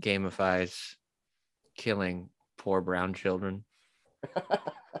Army gamifies killing poor brown children.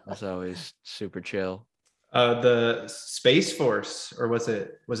 That's always super chill. The Space Force, or was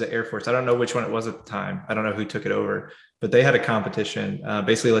it Air Force? I don't know which one it was at the time. I don't know who took it over, but they had a competition.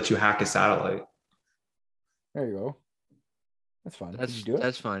 Basically, let you hack a satellite. There you go. That's fun. Did you do it?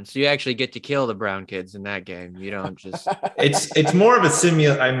 That's fun. So you actually get to kill the brown kids in that game. You don't just. It's more of a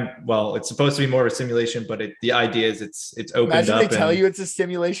it's supposed to be more of a simulation, but the idea is it's opened Imagine up. They tell you it's a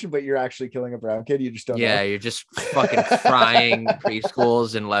simulation, but you're actually killing a brown kid. You just don't know. Yeah, you're just fucking frying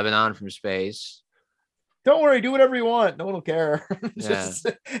preschools in Lebanon from space. Don't worry, do whatever you want. No one will care.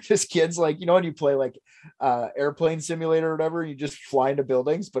 just kids, like, you know, when you play like airplane simulator or whatever, you just fly into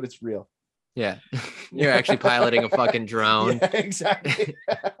buildings, but it's real. Yeah, you're actually piloting a fucking drone. Yeah, exactly.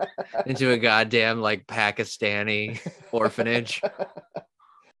 Into a goddamn like Pakistani orphanage.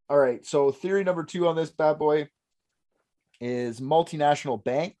 All right, so theory number 2 on this bad boy is multinational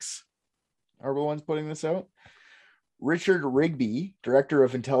banks are the ones putting this out. Richard Rigby, director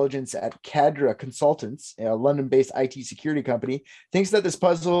of intelligence at Cadra Consultants, a London-based IT security company, thinks that this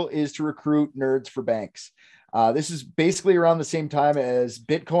puzzle is to recruit nerds for banks. This is basically around the same time as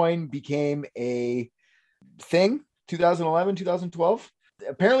Bitcoin became a thing, 2011, 2012.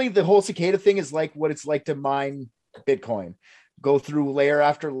 Apparently, the whole Cicada thing is like what it's like to mine Bitcoin. Go through layer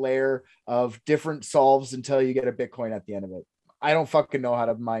after layer of different solves until you get a Bitcoin at the end of it. I don't fucking know how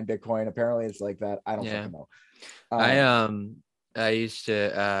to mine Bitcoin. Apparently, it's like that. I don't fucking know. I used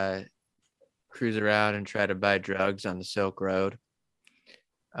to cruise around and try to buy drugs on the Silk Road.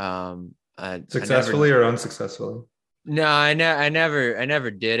 Successfully or unsuccessfully? No, I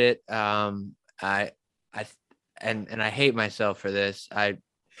never did it. I hate myself for this. I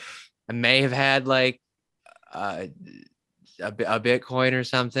may have had like a Bitcoin or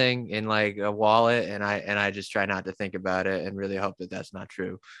something in like a wallet, and I just try not to think about it and really hope that that's not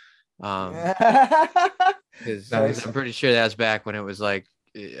true. Because I'm pretty sure that's back when it was like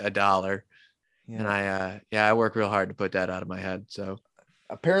 $1. Yeah. And I work real hard to put that out of my head. So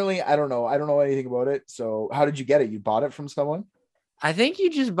apparently, I don't know anything about it. So how did you get it? You bought it from someone? I think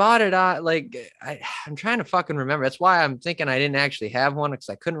you just bought it on I'm trying to fucking remember. That's why I'm thinking I didn't actually have one, because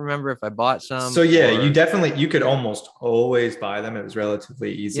I couldn't remember if I bought some. So yeah, you could almost always buy them. It was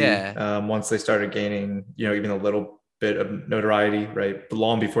relatively easy. Yeah. Once they started gaining, even a little bit of notoriety, right? But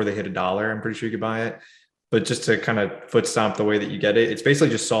long before they hit $1, I'm pretty sure you could buy it. But just to kind of foot stomp the way that you get it, it's basically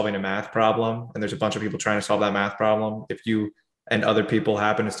just solving a math problem. And there's a bunch of people trying to solve that math problem. If you and other people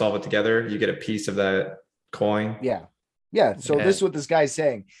happen to solve it together, you get a piece of that coin. Yeah. Yeah. So this is what this guy's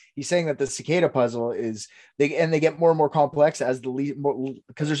saying. He's saying that the Cicada puzzle is they get more and more complex as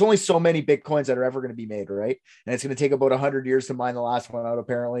because there's only so many Bitcoins that are ever going to be made, right? And it's going to take about 100 years to mine the last one out,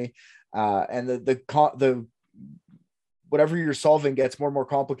 apparently. And the whatever you're solving gets more and more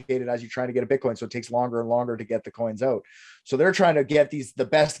complicated as you're trying to get a Bitcoin. So it takes longer and longer to get the coins out. So they're trying to get the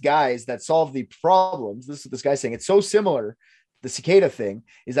best guys that solve the problems. This is what this guy's saying. It's so similar. The Cicada thing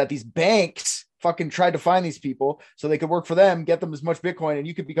is that these banks fucking tried to find these people so they could work for them, get them as much Bitcoin, and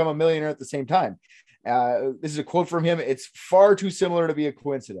you could become a millionaire at the same time. This is a quote from him. It's far too similar to be a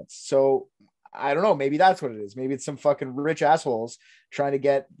coincidence. So I don't know. Maybe that's what it is. Maybe it's some fucking rich assholes trying to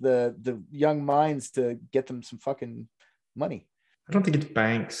get the young minds to get them some fucking money. I don't think it's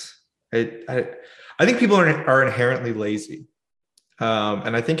banks. I think people are inherently lazy.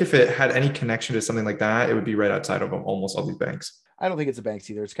 And I think if it had any connection to something like that, it would be right outside of almost all these banks. I don't think it's a banks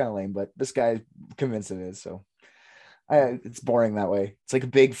either. It's kind of lame, but this guy's convinced it is. So it's boring that way. It's like a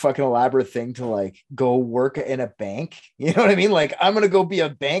big fucking elaborate thing to like go work in a bank. You know what I mean? Like, I'm going to go be a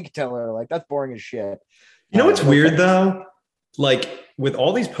bank teller. Like, that's boring as shit. You know what's weird though? Like with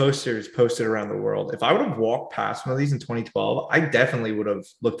all these posters posted around the world, if I would have walked past one of these in 2012, I definitely would have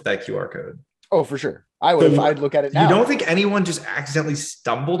looked at that QR code. Oh, for sure. I would. I'd look at it now. You don't think anyone just accidentally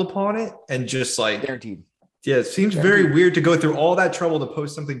stumbled upon it and just like guaranteed? Yeah, it seems very weird to go through all that trouble to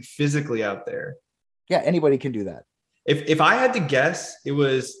post something physically out there. Yeah, anybody can do that. If I had to guess, it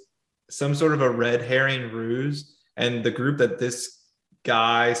was some sort of a red herring ruse, and the group that this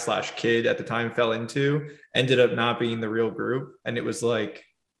guy / kid at the time fell into ended up not being the real group, and it was like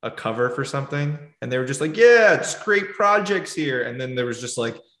a cover for something, and they were just like, yeah, it's great projects here, and then there was just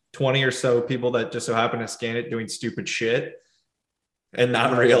like 20 or so people that just so happened to scan it doing stupid shit and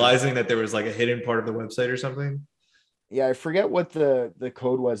not realizing that there was like a hidden part of the website or something. Yeah, I forget what the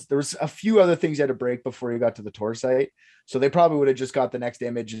code was. There was a few other things you had to break before you got to the Tor site. So they probably would have just got the next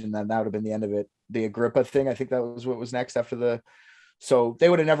image and then that would have been the end of it. The Agrippa thing, I think that was what was next after the. So they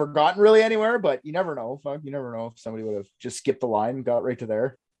would have never gotten really anywhere, but you never know. Fuck, you never know if somebody would have just skipped the line and got right to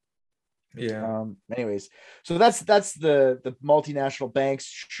there. Yeah. Anyways, so that's the multinational banks.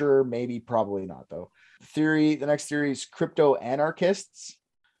 Sure, maybe, probably not though. The next theory is crypto anarchists.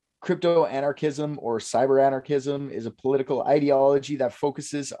 Crypto anarchism or cyber anarchism is a political ideology that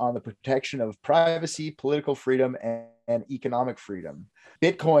focuses on the protection of privacy, political freedom, and economic freedom.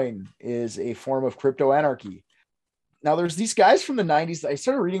 Bitcoin is a form of crypto anarchy. Now, there's these guys from the 90s. I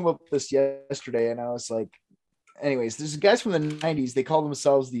started reading about this yesterday, and I was like, anyways, there's guys from the 90s. They call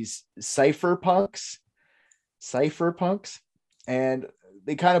themselves these cypherpunks, and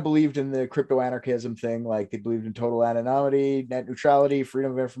they kind of believed in the crypto anarchism thing. Like they believed in total anonymity, net neutrality,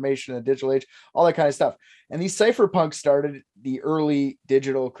 freedom of information in the digital age, all that kind of stuff. And these cypherpunks started the early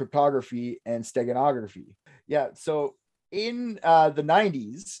digital cryptography and steganography. Yeah. So in the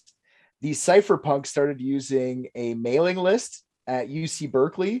 90s, these cypherpunks started using a mailing list at UC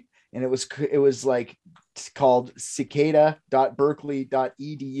Berkeley, and it was like called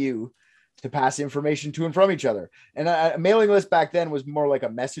cicada.berkeley.edu to pass information to and from each other. And a mailing list back then was more like a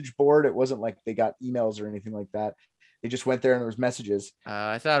message board. It wasn't like they got emails or anything like that. They just went there and there was messages.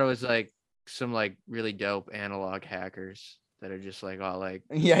 I thought it was like some like really dope analog hackers that are just like all like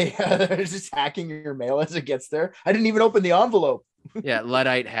yeah, they're just hacking your mail as it gets there. I didn't even open the envelope. yeah,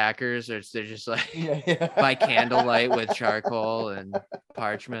 Luddite hackers. They're just like Yeah. by candlelight with charcoal and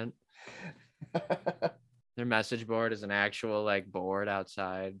parchment. Their message board is an actual like board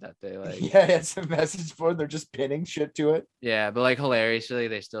outside that they like. Yeah, it's a message board. They're just pinning shit to it. Yeah, but like hilariously,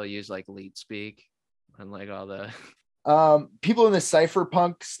 they still use like leet speak and like all the. People in the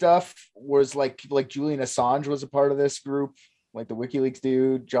cypherpunk stuff was like people like Julian Assange was a part of this group, like the WikiLeaks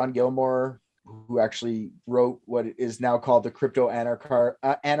dude, John Gilmore, who actually wrote what is now called the Crypto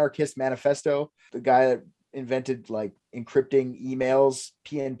Anarchist Manifesto, the guy that invented like encrypting emails,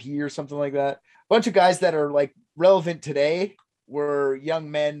 PNP or something like that. Bunch of guys that are like relevant today were young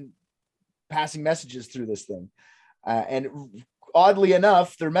men passing messages through this thing. And oddly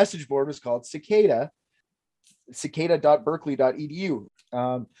enough, their message board was called cicada.berkeley.edu.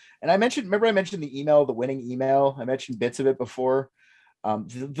 And I mentioned the email, the winning email. I mentioned bits of it before.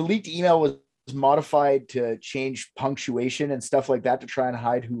 The leaked email was modified to change punctuation and stuff like that to try and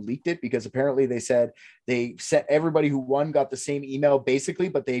hide who leaked it, because apparently they said they sent everybody who won got the same email basically,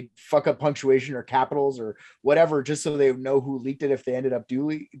 but they fuck up punctuation or capitals or whatever just so they know who leaked it if they ended up do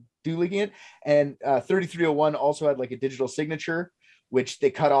leaking it. And 3301 also had like a digital signature which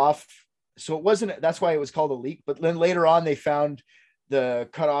they cut off, so it wasn't, that's why it was called a leak. But then later on they found the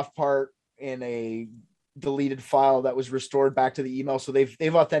cut off part in a deleted file that was restored back to the email. So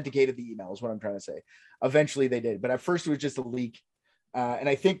they've authenticated the email is what I'm trying to say. Eventually they did, but at first it was just a leak. And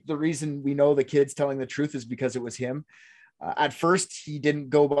I think the reason we know the kid's telling the truth is because it was him. At first he didn't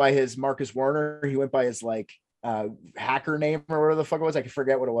go by his Marcus Warner. He went by his like hacker name or whatever the fuck it was. I can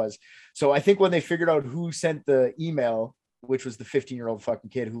forget what it was. So I think when they figured out who sent the email, which was the 15-year-old fucking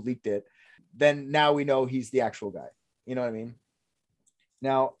kid who leaked it, then now we know he's the actual guy. You know what I mean?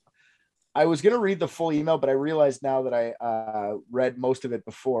 Now, I was going to read the full email, but I realized now that I read most of it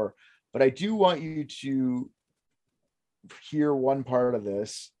before. But I do want you to hear one part of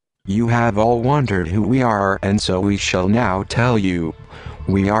this. You have all wondered who we are, and so we shall now tell you.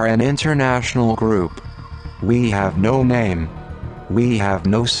 We are an international group. We have no name. We have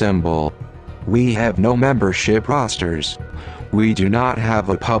no symbol. We have no membership rosters. We do not have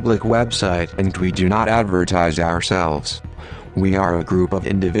a public website, and we do not advertise ourselves. We are a group of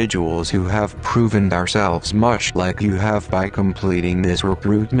individuals who have proven ourselves much like you have by completing this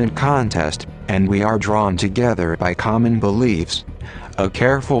recruitment contest, and we are drawn together by common beliefs. A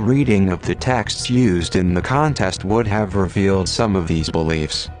careful reading of the texts used in the contest would have revealed some of these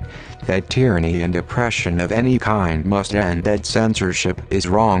beliefs. That tyranny and oppression of any kind must end, that censorship is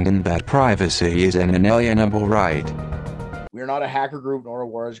wrong, and that privacy is an inalienable right. We're not a hacker group nor a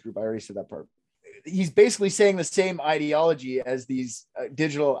wars group. I already said that part. He's basically saying the same ideology as these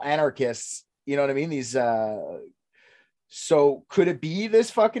digital anarchists. You know what I mean? These. So could it be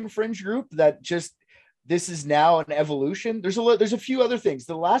this fucking fringe group that just this is now an evolution? There's a few other things.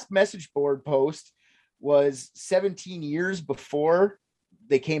 The last message board post was 17 years before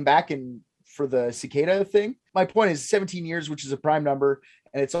they came back and for the cicada thing. My point is 17 years, which is a prime number,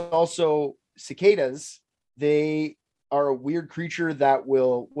 and it's also cicadas. They are a weird creature that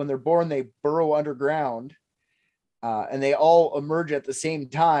will, when they're born, they burrow underground and they all emerge at the same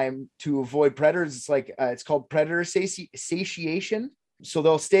time to avoid predators. It's like it's called predator satiation. So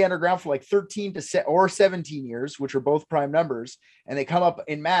they'll stay underground for like 13 or 17 years, which are both prime numbers, and they come up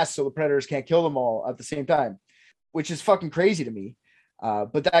in mass so the predators can't kill them all at the same time, which is fucking crazy to me.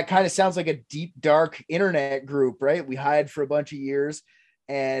 But that kind of sounds like a deep, dark internet group, right? We hide for a bunch of years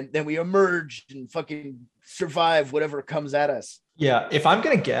and then we emerge and fucking survive whatever comes at us. Yeah. If I'm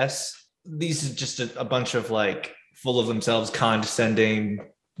going to guess, these are just a bunch of like full of themselves, condescending,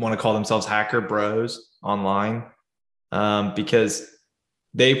 want to call themselves hacker bros online, because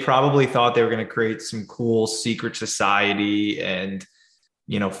they probably thought they were going to create some cool secret society and,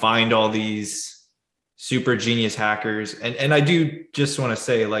 find all these super genius hackers. And I do just want to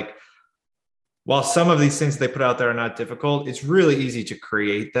say, like, while some of these things they put out there are not difficult, it's really easy to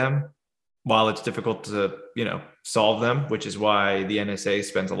create them while it's difficult to, solve them, which is why the NSA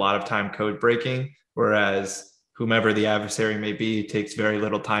spends a lot of time code breaking, whereas whomever the adversary may be takes very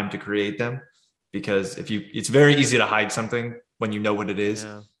little time to create them, because it's very easy to hide something when you know what it is,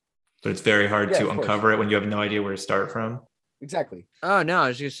 but it's very hard to uncover it when you have no idea where to start from. Exactly. Oh no, I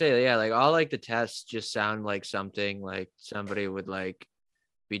was gonna say, yeah, like all like the tests just sound like something like somebody would like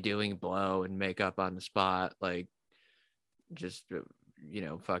be doing blow and make up on the spot, like just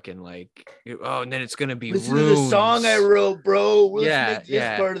fucking like, oh, and then it's gonna be listen runes. to the song I wrote, bro. Let's Yeah, make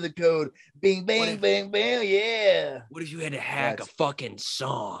this part of the code. Bing, bang, bang, bang. Yeah. What if you had to hack a fucking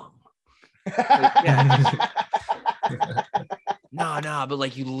song? No, but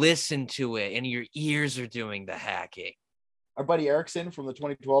like you listen to it and your ears are doing the hacking. Our buddy Erickson from the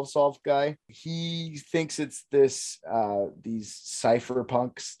 2012 Solve guy, he thinks it's these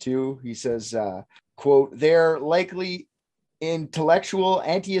cypherpunks too. He says, quote, they're likely intellectual,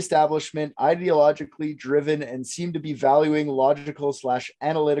 anti-establishment, ideologically driven, and seem to be valuing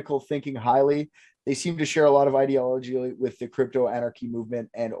logical/analytical thinking highly. They seem to share a lot of ideology with the crypto anarchy movement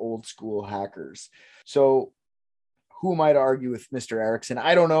and old school hackers. So who am I to argue with Mr. Erickson?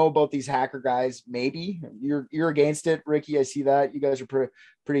 I don't know about these hacker guys. Maybe you're against it, Ricky. I see that you guys are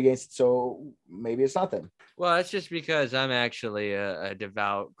pretty against it. So maybe it's not them. Well, it's just because I'm actually a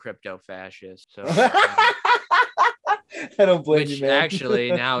devout crypto fascist. So I don't blame you, which man.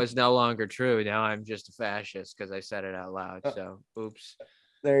 actually now is no longer true. Now I'm just a fascist because I said it out loud. So oops.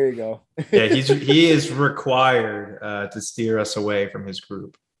 There you go. Yeah, he is required to steer us away from his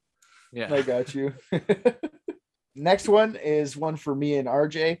group. Yeah, I got you. Next one is one for me and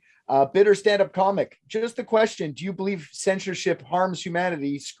RJ. Bitter stand-up comic. Just the question: do you believe censorship harms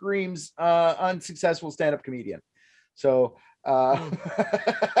humanity? Screams unsuccessful stand-up comedian. So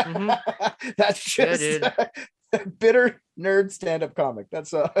that's just bitter nerd stand-up comic.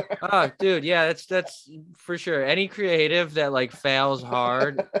 That's oh, dude, yeah, that's for sure. Any creative that like fails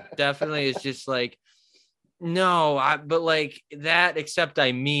hard definitely is just like, no, but like that, except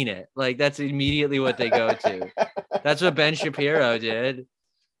I mean it. Like that's immediately what they go to. That's what Ben Shapiro did.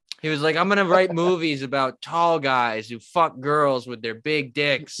 He was like, I'm gonna write movies about tall guys who fuck girls with their big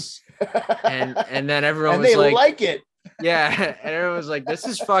dicks, and then everyone and was they like it. Yeah, and everyone was like, this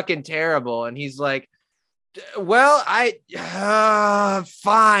is fucking terrible. And he's like, well,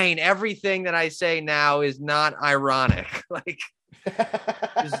 fine. Everything that I say now is not ironic. Like,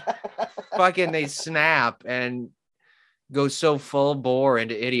 just fucking they snap and go so full bore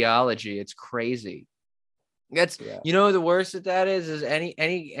into ideology. It's crazy. That's the worst that is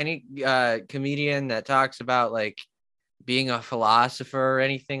any comedian that talks about like being a philosopher or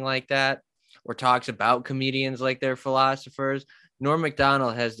anything like that, or talks about comedians like they're philosophers. Norm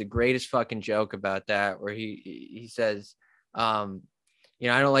Macdonald has the greatest fucking joke about that, where he says, I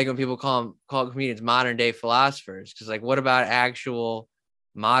don't like when people call comedians modern day philosophers, because like, what about actual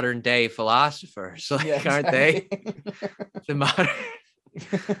modern day philosophers? Like, aren't they the modern?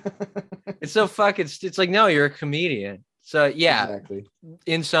 It's so fucking. It's like, no, you're a comedian. So yeah, exactly.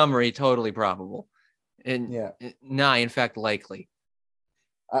 In summary, totally probable, and in fact, likely.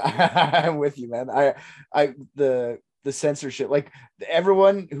 I'm with you, man. The censorship, like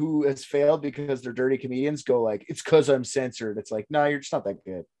everyone who has failed because they're dirty comedians go like, it's because I'm censored. It's like, no, you're just not that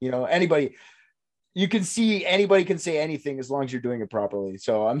good. Anybody can say anything as long as you're doing it properly.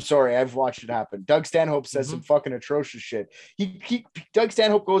 So I'm sorry, I've watched it happen. Doug Stanhope says some fucking atrocious shit. Doug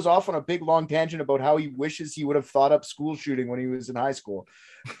Stanhope goes off on a big long tangent about how he wishes he would have thought up school shooting when he was in high school.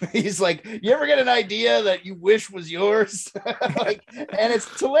 He's like, you ever get an idea that you wish was yours? And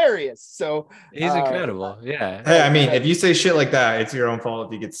it's hilarious. So he's incredible. Yeah. Hey, I mean, if you say shit like that, it's your own fault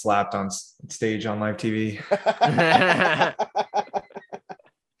if you get slapped on stage on live TV.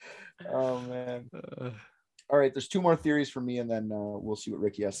 Oh man. All right, there's two more theories for me, and then we'll see what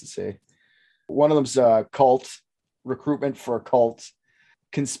Ricky has to say. One of them's cult. recruitment for a cult.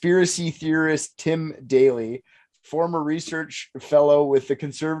 Conspiracy theorist Tim Daly, former research fellow with the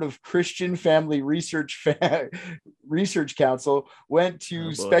Conservative Christian Family Research Council, went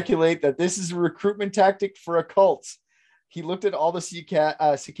to speculate that this is a recruitment tactic for a cult. He looked at all the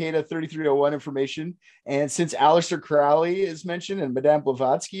Cicada 3301 information, and since Aleister Crowley is mentioned and Madame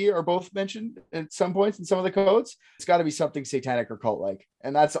Blavatsky are both mentioned at some points in some of the codes, it's got to be something satanic or cult-like.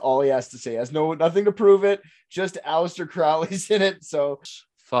 And that's all he has to say. Has nothing to prove it, just Aleister Crowley's in it. So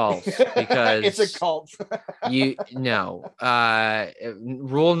false, because it's a cult.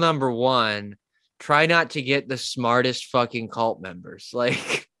 Rule number 1, try not to get the smartest fucking cult members.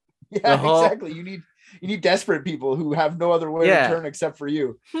 Like, exactly. You need desperate people who have no other way to turn except for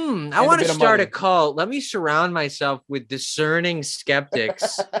you. I want to start a cult. Let me surround myself with discerning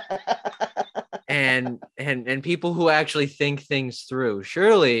skeptics and people who actually think things through.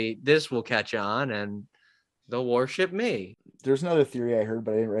 Surely this will catch on and they'll worship me. There's another theory I heard,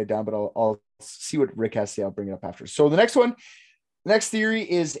 but I didn't write it down, but I'll see what Rick has to say. I'll bring it up after. So the next theory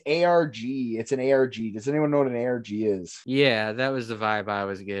is ARG. It's an ARG. Does anyone know what an ARG is? Yeah, that was the vibe I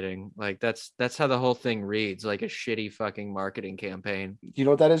was getting. Like that's how the whole thing reads, like a shitty fucking marketing campaign. Do you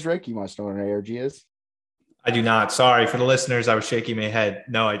know what that is, Rick? You must know what an ARG is. I do not. Sorry for the listeners. I was shaking my head.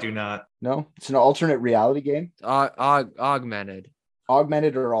 No, I do not. No, it's an alternate reality game. Augmented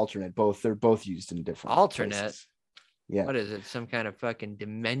or alternate. Both. They're both used in different alternate. Places. Yeah. What is it? Some kind of fucking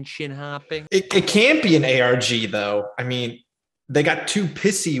dimension hopping? It can't be an ARG though. I mean, they got too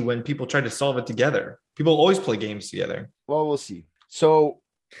pissy when people tried to solve it together. People always play games together. Well, we'll see. So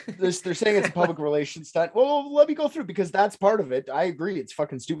they're saying it's a public relations stunt. Well, let me go through because that's part of it. I agree. It's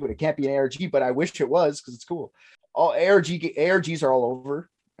fucking stupid. It can't be an ARG, but I wish it was because it's cool. All ARGs are all over.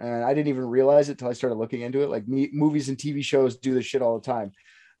 And I didn't even realize it until I started looking into it. Like movies and TV shows do this shit all the time.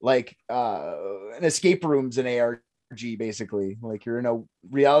 Like an escape room's an ARG. Basically, like you're in a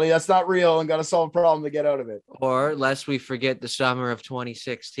reality that's not real and got to solve a problem to get out of it. Or lest we forget the summer of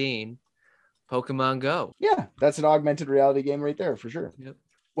 2016, Pokemon Go. Yeah, that's an augmented reality game right there for sure. Yep.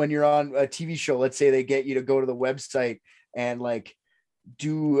 When you're on a TV show, let's say they get you to go to the website and like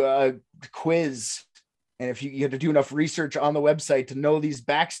do a quiz, and if you have to do enough research on the website to know these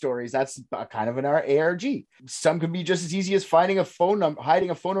backstories, that's kind of an ARG. Some can be just as easy as finding a phone number, hiding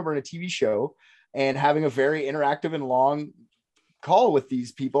a phone number in a TV show, and having a very interactive and long call with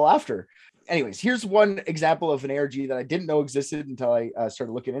these people after. Anyways, here's one example of an ARG that I didn't know existed until I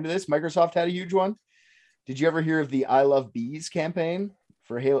started looking into this. Microsoft had a huge one. Did you ever hear of the I Love Bees campaign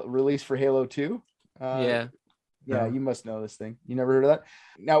for release for Halo 2? Yeah, you must know this thing. You never heard of that?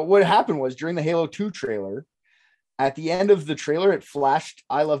 Now, what happened was during the Halo 2 trailer, at the end of the trailer, it flashed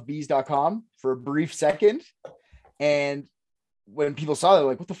ilovebees.com for a brief second. And when people saw it, they're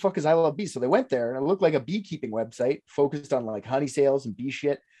like, what the fuck is I Love Bees? So they went there and it looked like a beekeeping website focused on like honey sales and bee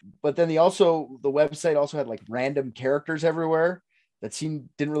shit. But then the website also had like random characters everywhere that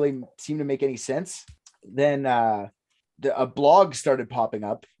didn't really seem to make any sense. Then a blog started popping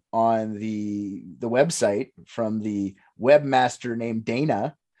up on the website from the webmaster named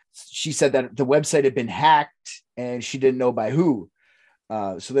Dana. She said that the website had been hacked and she didn't know by who.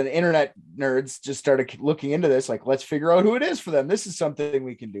 So then internet nerds just started looking into this, like, let's figure out who it is for them. This is something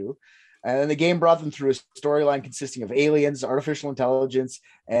we can do. And then the game brought them through a storyline consisting of aliens, artificial intelligence,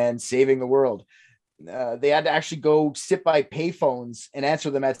 and saving the world. They had to actually go sit by payphones and answer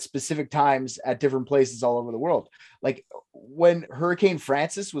them at specific times at different places all over the world. Like when Hurricane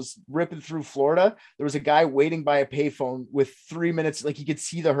Francis was ripping through Florida, there was a guy waiting by a payphone with 3 minutes. Like he could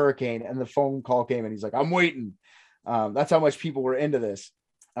see the hurricane and the phone call came and he's like, I'm waiting. That's how much people were into this.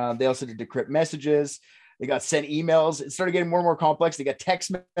 They also did decrypt messages. They got sent emails. It started getting more and more complex. They got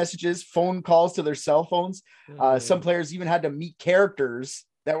text messages, phone calls to their cell phones. Some players even had to meet characters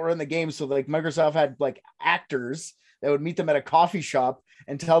that were in the game. So like Microsoft had like actors that would meet them at a coffee shop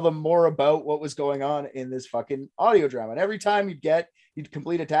and tell them more about what was going on in this fucking audio drama. And every time you'd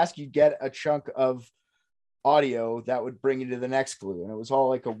complete a task, you'd get a chunk of audio that would bring you to the next clue. And it was all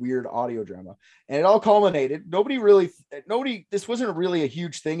like a weird audio drama. And it all culminated. This wasn't really a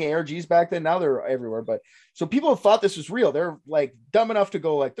huge thing, ARGs back then. Now they're everywhere. But so people thought this was real. They're like dumb enough to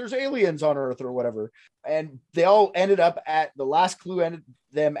go like, there's aliens on Earth or whatever. And they all ended up at the last clue ended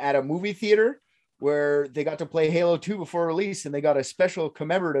them at a movie theater where they got to play Halo 2 before release and they got a special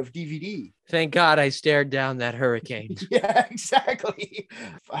commemorative DVD. Thank God I stared down that hurricane. Yeah, exactly.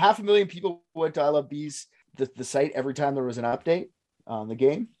 500,000 people went to I Love Bees, the site, every time there was an update on the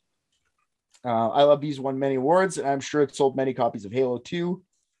game. I Love Bees won many awards, and I'm sure it sold many copies of Halo 2.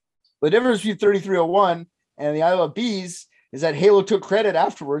 The difference between 3301 and the I Love Bees is that Halo took credit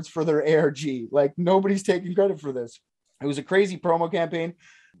afterwards for their ARG. Like nobody's taking credit for this. It was a crazy promo campaign.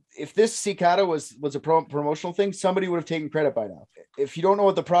 If this Cicada was a promotional thing, somebody would have taken credit by now. If you don't know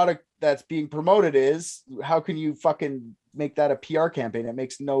what the product that's being promoted is, how can you fucking make that a PR campaign? It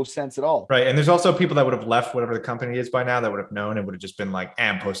makes no sense at all. Right. And there's also people that would have left whatever the company is by now that would have known and would have just been like,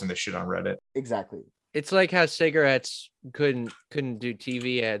 I'm posting this shit on Reddit. Exactly. It's like how cigarettes couldn't do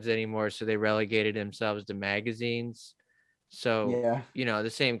TV ads anymore, so they relegated themselves to magazines. So, yeah, you know, the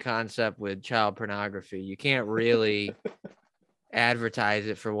same concept with child pornography. You can't really advertise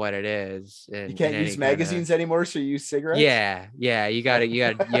it for what it is. You can't use magazines anymore, so you use cigarettes. Yeah. You gotta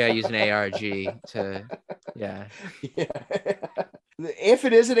use an ARG to, yeah. If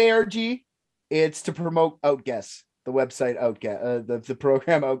it is an ARG, it's to promote Outguess, the website Outguess, the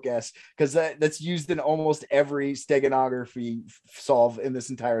program Outguess, because that's used in almost every steganography solve in this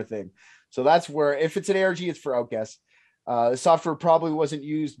entire thing. So that's where, if it's an ARG, it's for Outguess. The software probably wasn't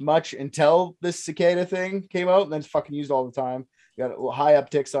used much until this Cicada thing came out, and then it's fucking used all the time. You got high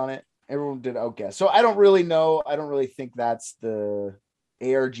upticks on it. Everyone did Outguess. So I don't really know. I don't really think that's the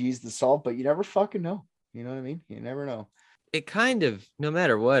ARG's the solve, but you never fucking know. You know what I mean? You never know. It kind of, no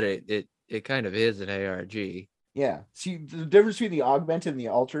matter what, it kind of is an ARG. Yeah. See, the difference between the augmented and the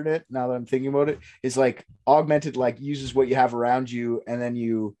alternate, now that I'm thinking about it, is like augmented, like uses what you have around you, and then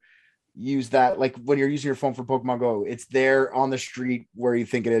you use that, like when you're using your phone for Pokemon Go, it's there on the street where you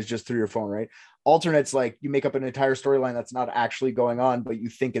think it is just through your phone, right? Alternates, like you make up an entire storyline that's not actually going on, but you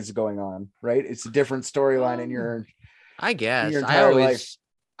think is going on, right? It's a different storyline in your, I guess your I always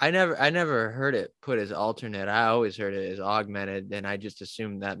life. I never heard it put as alternate. I always heard it as augmented, and I just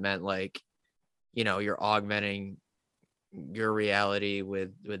assumed that meant like, you know, you're augmenting your reality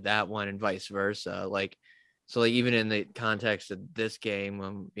with that one and vice versa. Like, so like even in the context of this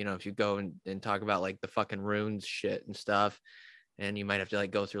game, you know, if you go and talk about like the fucking runes shit and stuff, and you might have to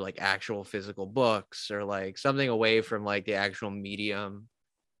like go through like actual physical books or like something away from like the actual medium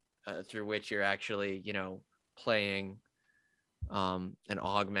through which you're actually, you know, playing and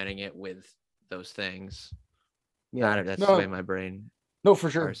augmenting it with those things. Yeah, That's the way my brain. No,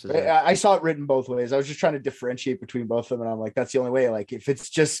 for sure. I saw it written both ways. I was just trying to differentiate between both of them. And I'm like, that's the only way. Like, if it's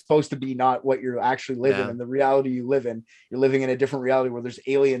just supposed to be not what you're actually living in, the reality you live in, you're living in a different reality where there's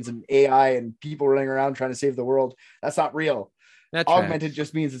aliens and AI and people running around trying to save the world. That's not real. Augmented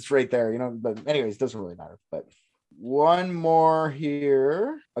just means it's right there, you know. But anyways, it doesn't really matter. But one more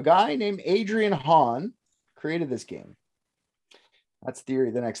here. A guy named Adrian Hahn created this game. That's theory.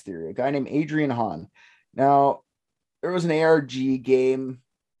 The next theory. A guy named Adrian Hahn. Now, there was an ARG game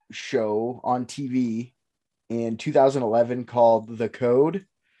show on TV in 2011 called The Code.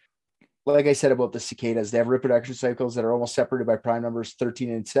 Like I said about the cicadas, they have reproduction cycles that are almost separated by prime numbers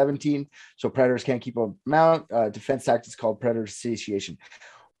 13 and 17. So predators can't keep them out. Defense tactics called predator satiation.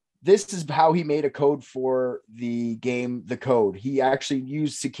 This is how he made a code for the game, The Code. He actually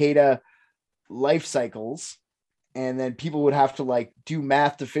used cicada life cycles, and then people would have to like do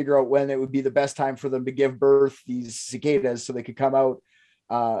math to figure out when it would be the best time for them to give birth these cicadas so they could come out.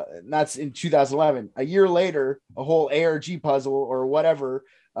 And that's in 2011. A year later, a whole ARG puzzle or whatever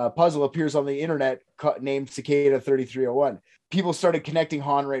puzzle appears on the internet named Cicada 3301. People started connecting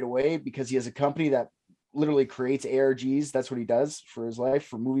Hahn right away because he has a company that literally creates ARGs. That's what he does for his life,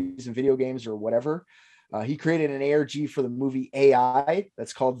 for movies and video games or whatever. He created an ARG for the movie AI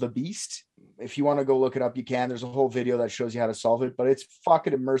that's called The Beast. If you want to go look it up, you can. There's a whole video that shows you how to solve it, but it's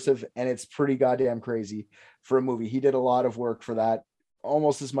fucking immersive and it's pretty goddamn crazy for a movie. He did a lot of work for that,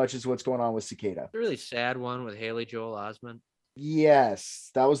 almost as much as what's going on with Cicada. The really sad one with Haley Joel Osment. Yes,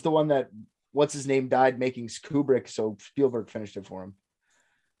 that was the one that what's his name died making Kubrick, so Spielberg finished it for him.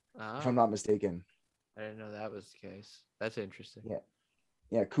 If I'm not mistaken. I didn't know that was the case. That's interesting.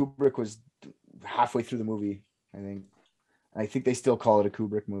 Yeah, Kubrick was halfway through the movie, I think. I think they still call it a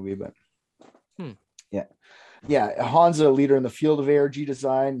Kubrick movie, but yeah. Hahn's a leader in the field of ARG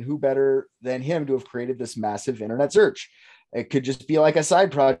design. Who better than him to have created this massive internet search? It could just be like a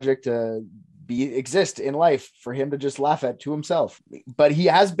side project to exist in life for him to just laugh at to himself. But he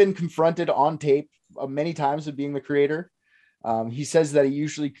has been confronted on tape many times of being the creator. He says that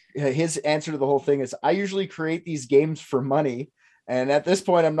his answer to the whole thing is, I usually create these games for money. And at this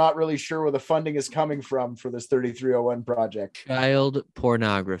point, I'm not really sure where the funding is coming from for this 3301 project. Child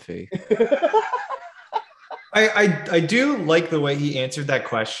pornography. I do like the way he answered that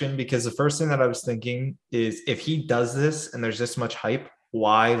question, because the first thing that I was thinking is, if he does this and there's this much hype,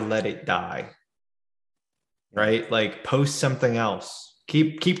 why let it die? Right? Like, post something else.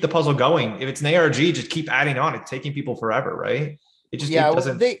 Keep the puzzle going. If it's an ARG, just keep adding on. It's taking people forever, right? It just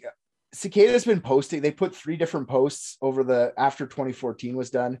doesn't. Cicada's been posting. They put 3 different posts over after 2014 was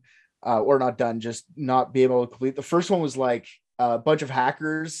done, or not done, just not be able to complete. The first one was like a bunch of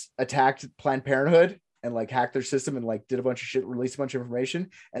hackers attacked Planned Parenthood and like hacked their system and like did a bunch of shit, released a bunch of information.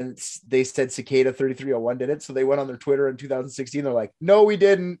 And they said Cicada 3301 did it. So they went on their Twitter in 2016. They're like, no, we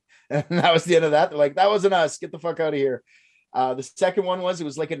didn't. And that was the end of that. They're like, that wasn't us. Get the fuck out of here. The second one was, it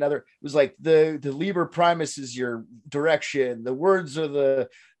was like the Liber Primus is your direction. The words are the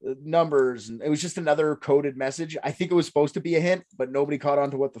numbers. And it was just another coded message. I think it was supposed to be a hint, but nobody caught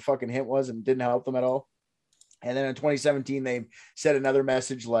on to what the fucking hint was and didn't help them at all. And then in 2017, they said another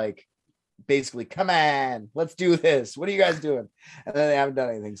message like, basically, come on, let's do this. What are you guys doing? And then they haven't done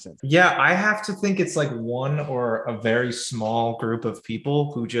anything since. Yeah, I have to think it's like one or a very small group of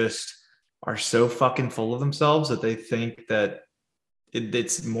people who just are so fucking full of themselves that they think that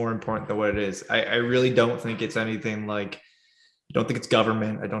it's more important than what it is. I really don't think it's anything like, I don't think it's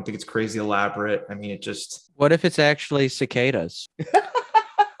government. I don't think it's crazy elaborate. I mean, it just. What if it's actually cicadas?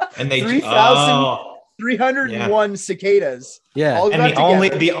 And they 301 cicadas. Yeah. All And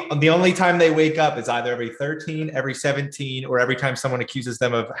got the only time they wake up is either every 13, every 17, or every time someone accuses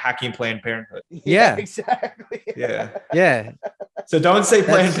them of hacking Planned Parenthood. Yeah. Exactly. Yeah. Yeah. So don't say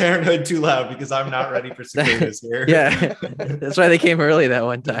Planned Parenthood too loud because I'm not ready for cicadas here. Yeah. That's why they came early that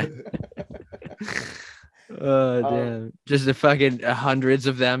one time. Oh, damn. Just the fucking hundreds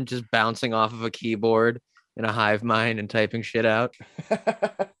of them just bouncing off of a keyboard in a hive mind and typing shit out.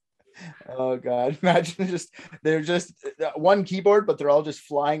 Oh god, imagine they're just one keyboard, but they're all just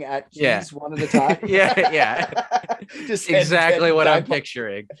flying at keys one at a time. Yeah. Just exactly what I'm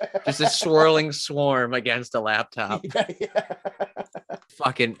picturing. Just a swirling swarm against a laptop. Yeah.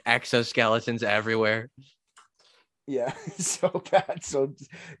 Fucking exoskeletons everywhere. Yeah, so bad. So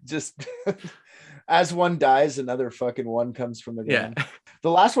just as one dies, another fucking one comes from the ground. Yeah. The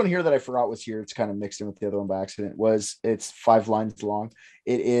last one here that I forgot was here. It's kind of mixed in with the other one by accident. It's 5 lines long.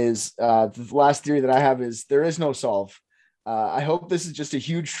 It is the last theory that I have is there is no solve. I hope this is just a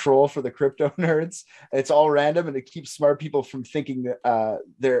huge troll for the crypto nerds. It's all random and it keeps smart people from thinking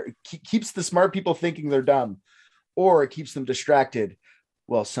keeps the smart people thinking they're dumb, or it keeps them distracted.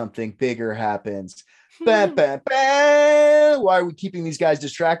 Well, something bigger happens. Bam, bam, bam. Why are we keeping these guys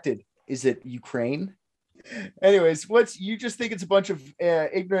distracted? Is it Ukraine? Anyways, you just think it's a bunch of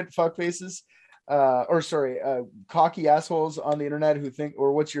ignorant fuckfaces, cocky assholes on the internet who think,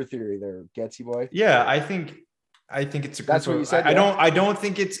 or what's your theory there, Getsy boy? Yeah, I think it's a. That's what you said. I don't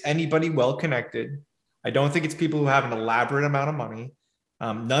think it's anybody well connected. I don't think it's people who have an elaborate amount of money.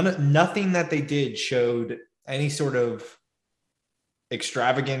 Nothing that they did showed any sort of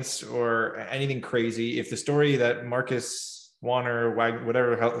extravagance or anything crazy. If the story that Marcus Warner,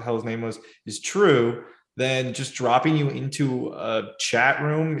 whatever the hell his name was, is true, then just dropping you into a chat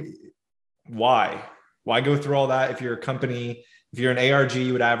room, why go through all that? If you're a company, if you're an ARG,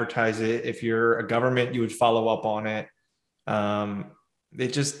 you would advertise it. If you're a government, you would follow up on it.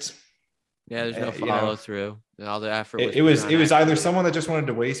 There's no follow through. All the effort. It was either someone that just wanted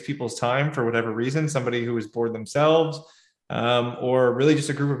to waste people's time for whatever reason, somebody who was bored themselves, or really just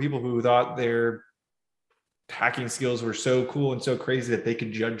a group of people who thought their hacking skills were so cool and so crazy that they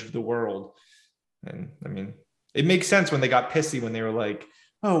could judge the world. And I mean, it makes sense when they got pissy when they were like,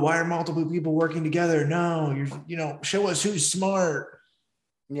 oh, why are multiple people working together? No, show us who's smart.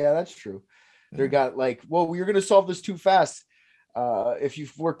 Yeah, that's true. They got like, well, we're going to solve this too fast. If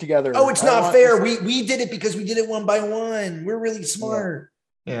you've worked together. Oh, it's not fair. We did it because we did it one by one. We're really smart.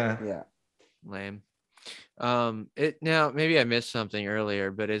 Yeah. Lame. Now maybe I missed something earlier,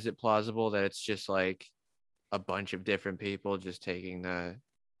 but is it plausible that it's just like a bunch of different people just taking the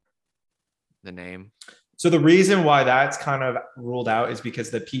name? So the reason why that's kind of ruled out is because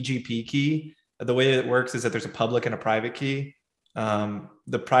the PGP key, the way it works is that there's a public and a private key.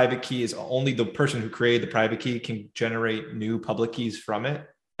 The private key is only the person who created the private key can generate new public keys from it,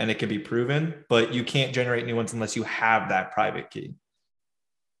 and it can be proven, but you can't generate new ones unless you have that private key.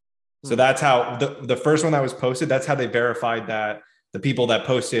 So that's how the first one that was posted, that's how they verified that the people that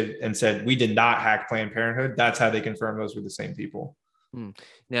posted and said, we did not hack Planned Parenthood. That's how they confirmed those were the same people.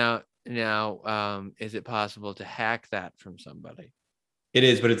 Now, is it possible to hack that from somebody? It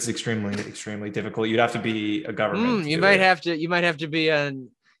is, but it's extremely, extremely difficult. You'd have to be a government. You might have to be in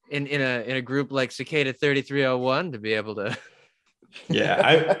a group like Cicada 3301 to be able to.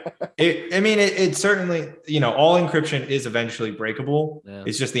 Yeah, it certainly, all encryption is eventually breakable. Yeah.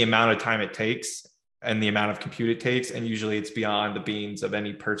 It's just the amount of time it takes and the amount of compute it takes, and usually it's beyond the beans of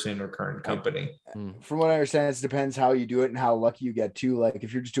any person or current company. From what I understand, it depends how you do it and how lucky you get too. Like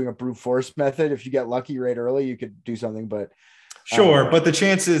if you're just doing a brute force method, if you get lucky right early, you could do something. But Sure, but the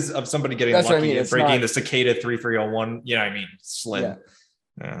chances of somebody getting That's what I lucky mean, and it's breaking not- the Cicada 3301, you know what I mean? Slim.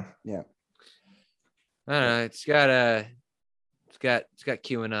 Yeah. I don't know. It's got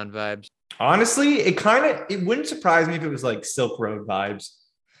QAnon vibes. Honestly, it wouldn't surprise me if it was like Silk Road vibes.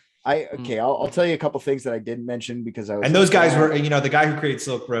 I'll tell you a couple things that I didn't mention because I was. And those guys were, the guy who created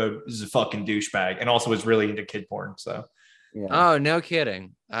Silk Road is a fucking douchebag and also was really into kid porn. So, yeah. Oh, no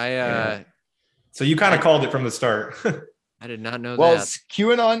kidding. So you kind of called it from the start. I did not know Well, that.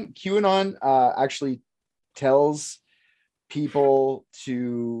 QAnon actually tells people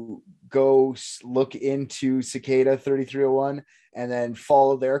to go look into Cicada 3301 and then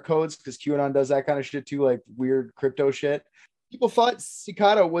follow their codes, because QAnon does that kind of shit too, like weird crypto shit. People thought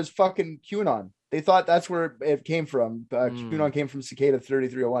Cicada was fucking QAnon. They thought that's where it came from. QAnon came from Cicada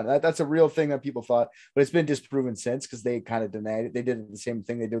 3301. That's a real thing that people thought, but it's been disproven since because they kind of denied it. They did the same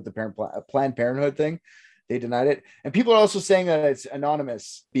thing they did with the Planned Parenthood thing. They denied it. And people are also saying that it's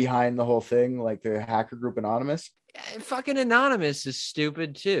anonymous behind the whole thing, like the hacker group Anonymous. Fucking Anonymous is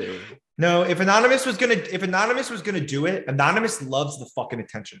stupid too. No, if Anonymous was gonna do it, Anonymous loves the fucking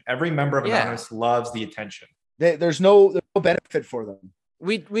attention. Every member of Anonymous loves the attention. There's no benefit for them.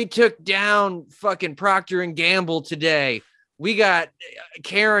 We took down fucking Procter and Gamble today. We got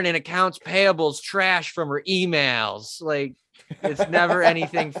Karen in accounts payables trash from her emails. Like, it's never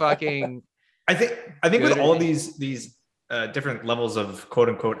anything fucking. I think with all of these different levels of quote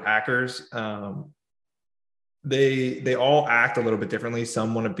unquote hackers, they all act a little bit differently.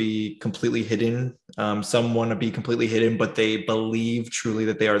 Some want to be completely hidden. Some want to be completely hidden, but they believe truly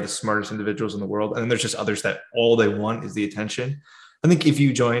that they are the smartest individuals in the world. And then there's just others that all they want is the attention. I think if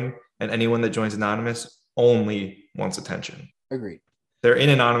you join, and anyone that joins Anonymous only wants attention. Agreed. They're in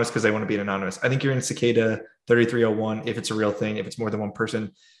Anonymous because they want to be in Anonymous. I think you're in Cicada 3301 if it's a real thing, if it's more than one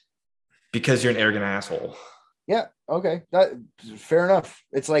person, because you're an arrogant asshole. Yeah. Okay. That fair enough.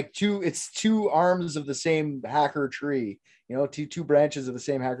 It's like two arms of the same hacker tree, two branches of the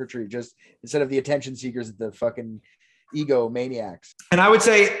same hacker tree, just instead of the attention seekers, the fucking ego maniacs. And I would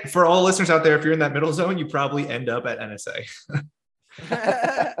say for all listeners out there, if you're in that middle zone, you probably end up at NSA.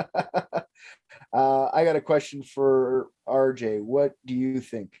 I got a question for RJ. What do you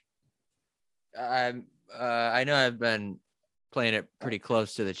think? I know I've been playing it pretty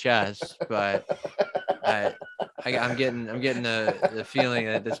close to the chest, but I'm getting the feeling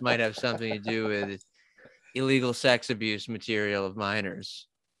that this might have something to do with illegal sex abuse material of minors.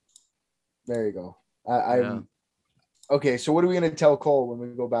 There you go. Okay. So what are we going to tell Cole when we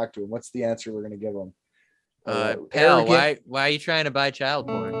go back to him? What's the answer we're going to give him? Pal, why are you trying to buy child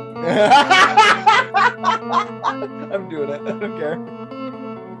porn? I'm doing it. I don't care.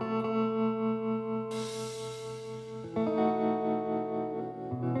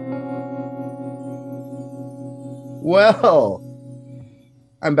 Well,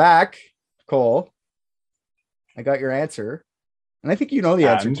 I'm back, Cole. I got your answer. And I think you know the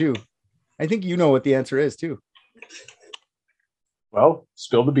answer too. I think you know what the answer is too. Well,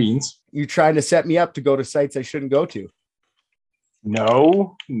 spill the beans. You trying to set me up to go to sites I shouldn't go to.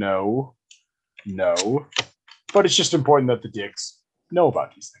 No. But it's just important that the dicks know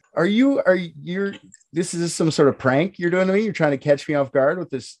about these things. This is some sort of prank you're doing to me? You're trying to catch me off guard with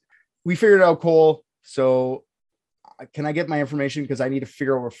this? We figured it out, Cole. So can I get my information? Because I need to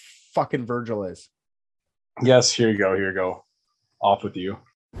figure out where fucking Virgil is. Yes, here you go. Off with you.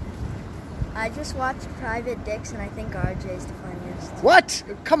 I just watched Private Dicks, and I think RJ's the funniest. What?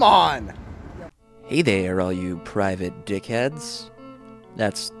 Come on. Hey there, all you private dickheads.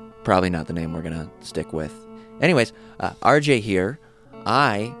 That's probably not the name we're going to stick with. Anyways, RJ here.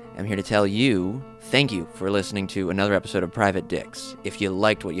 I am here to tell you thank you for listening to another episode of Private Dicks. If you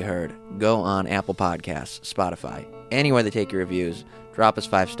liked what you heard, go on Apple Podcasts, Spotify, anywhere they take your reviews, drop us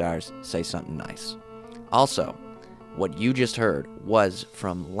 5 stars, say something nice. Also, what you just heard was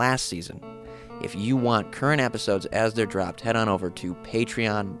from last season. If you want current episodes as they're dropped, head on over to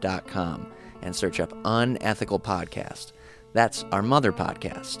patreon.com and search up Unethical Podcast. That's our mother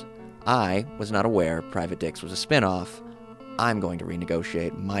podcast. I was not aware Private Dicks was a spinoff. I'm going to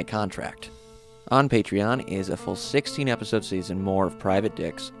renegotiate my contract. On Patreon is a full 16-episode season more of Private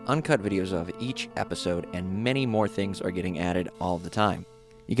Dicks, uncut videos of each episode, and many more things are getting added all the time.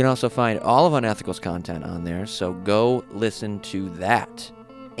 You can also find all of Unethical's content on there, so go listen to that.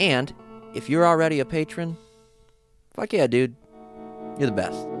 And if you're already a patron, fuck yeah, dude. You're the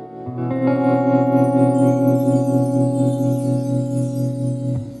best.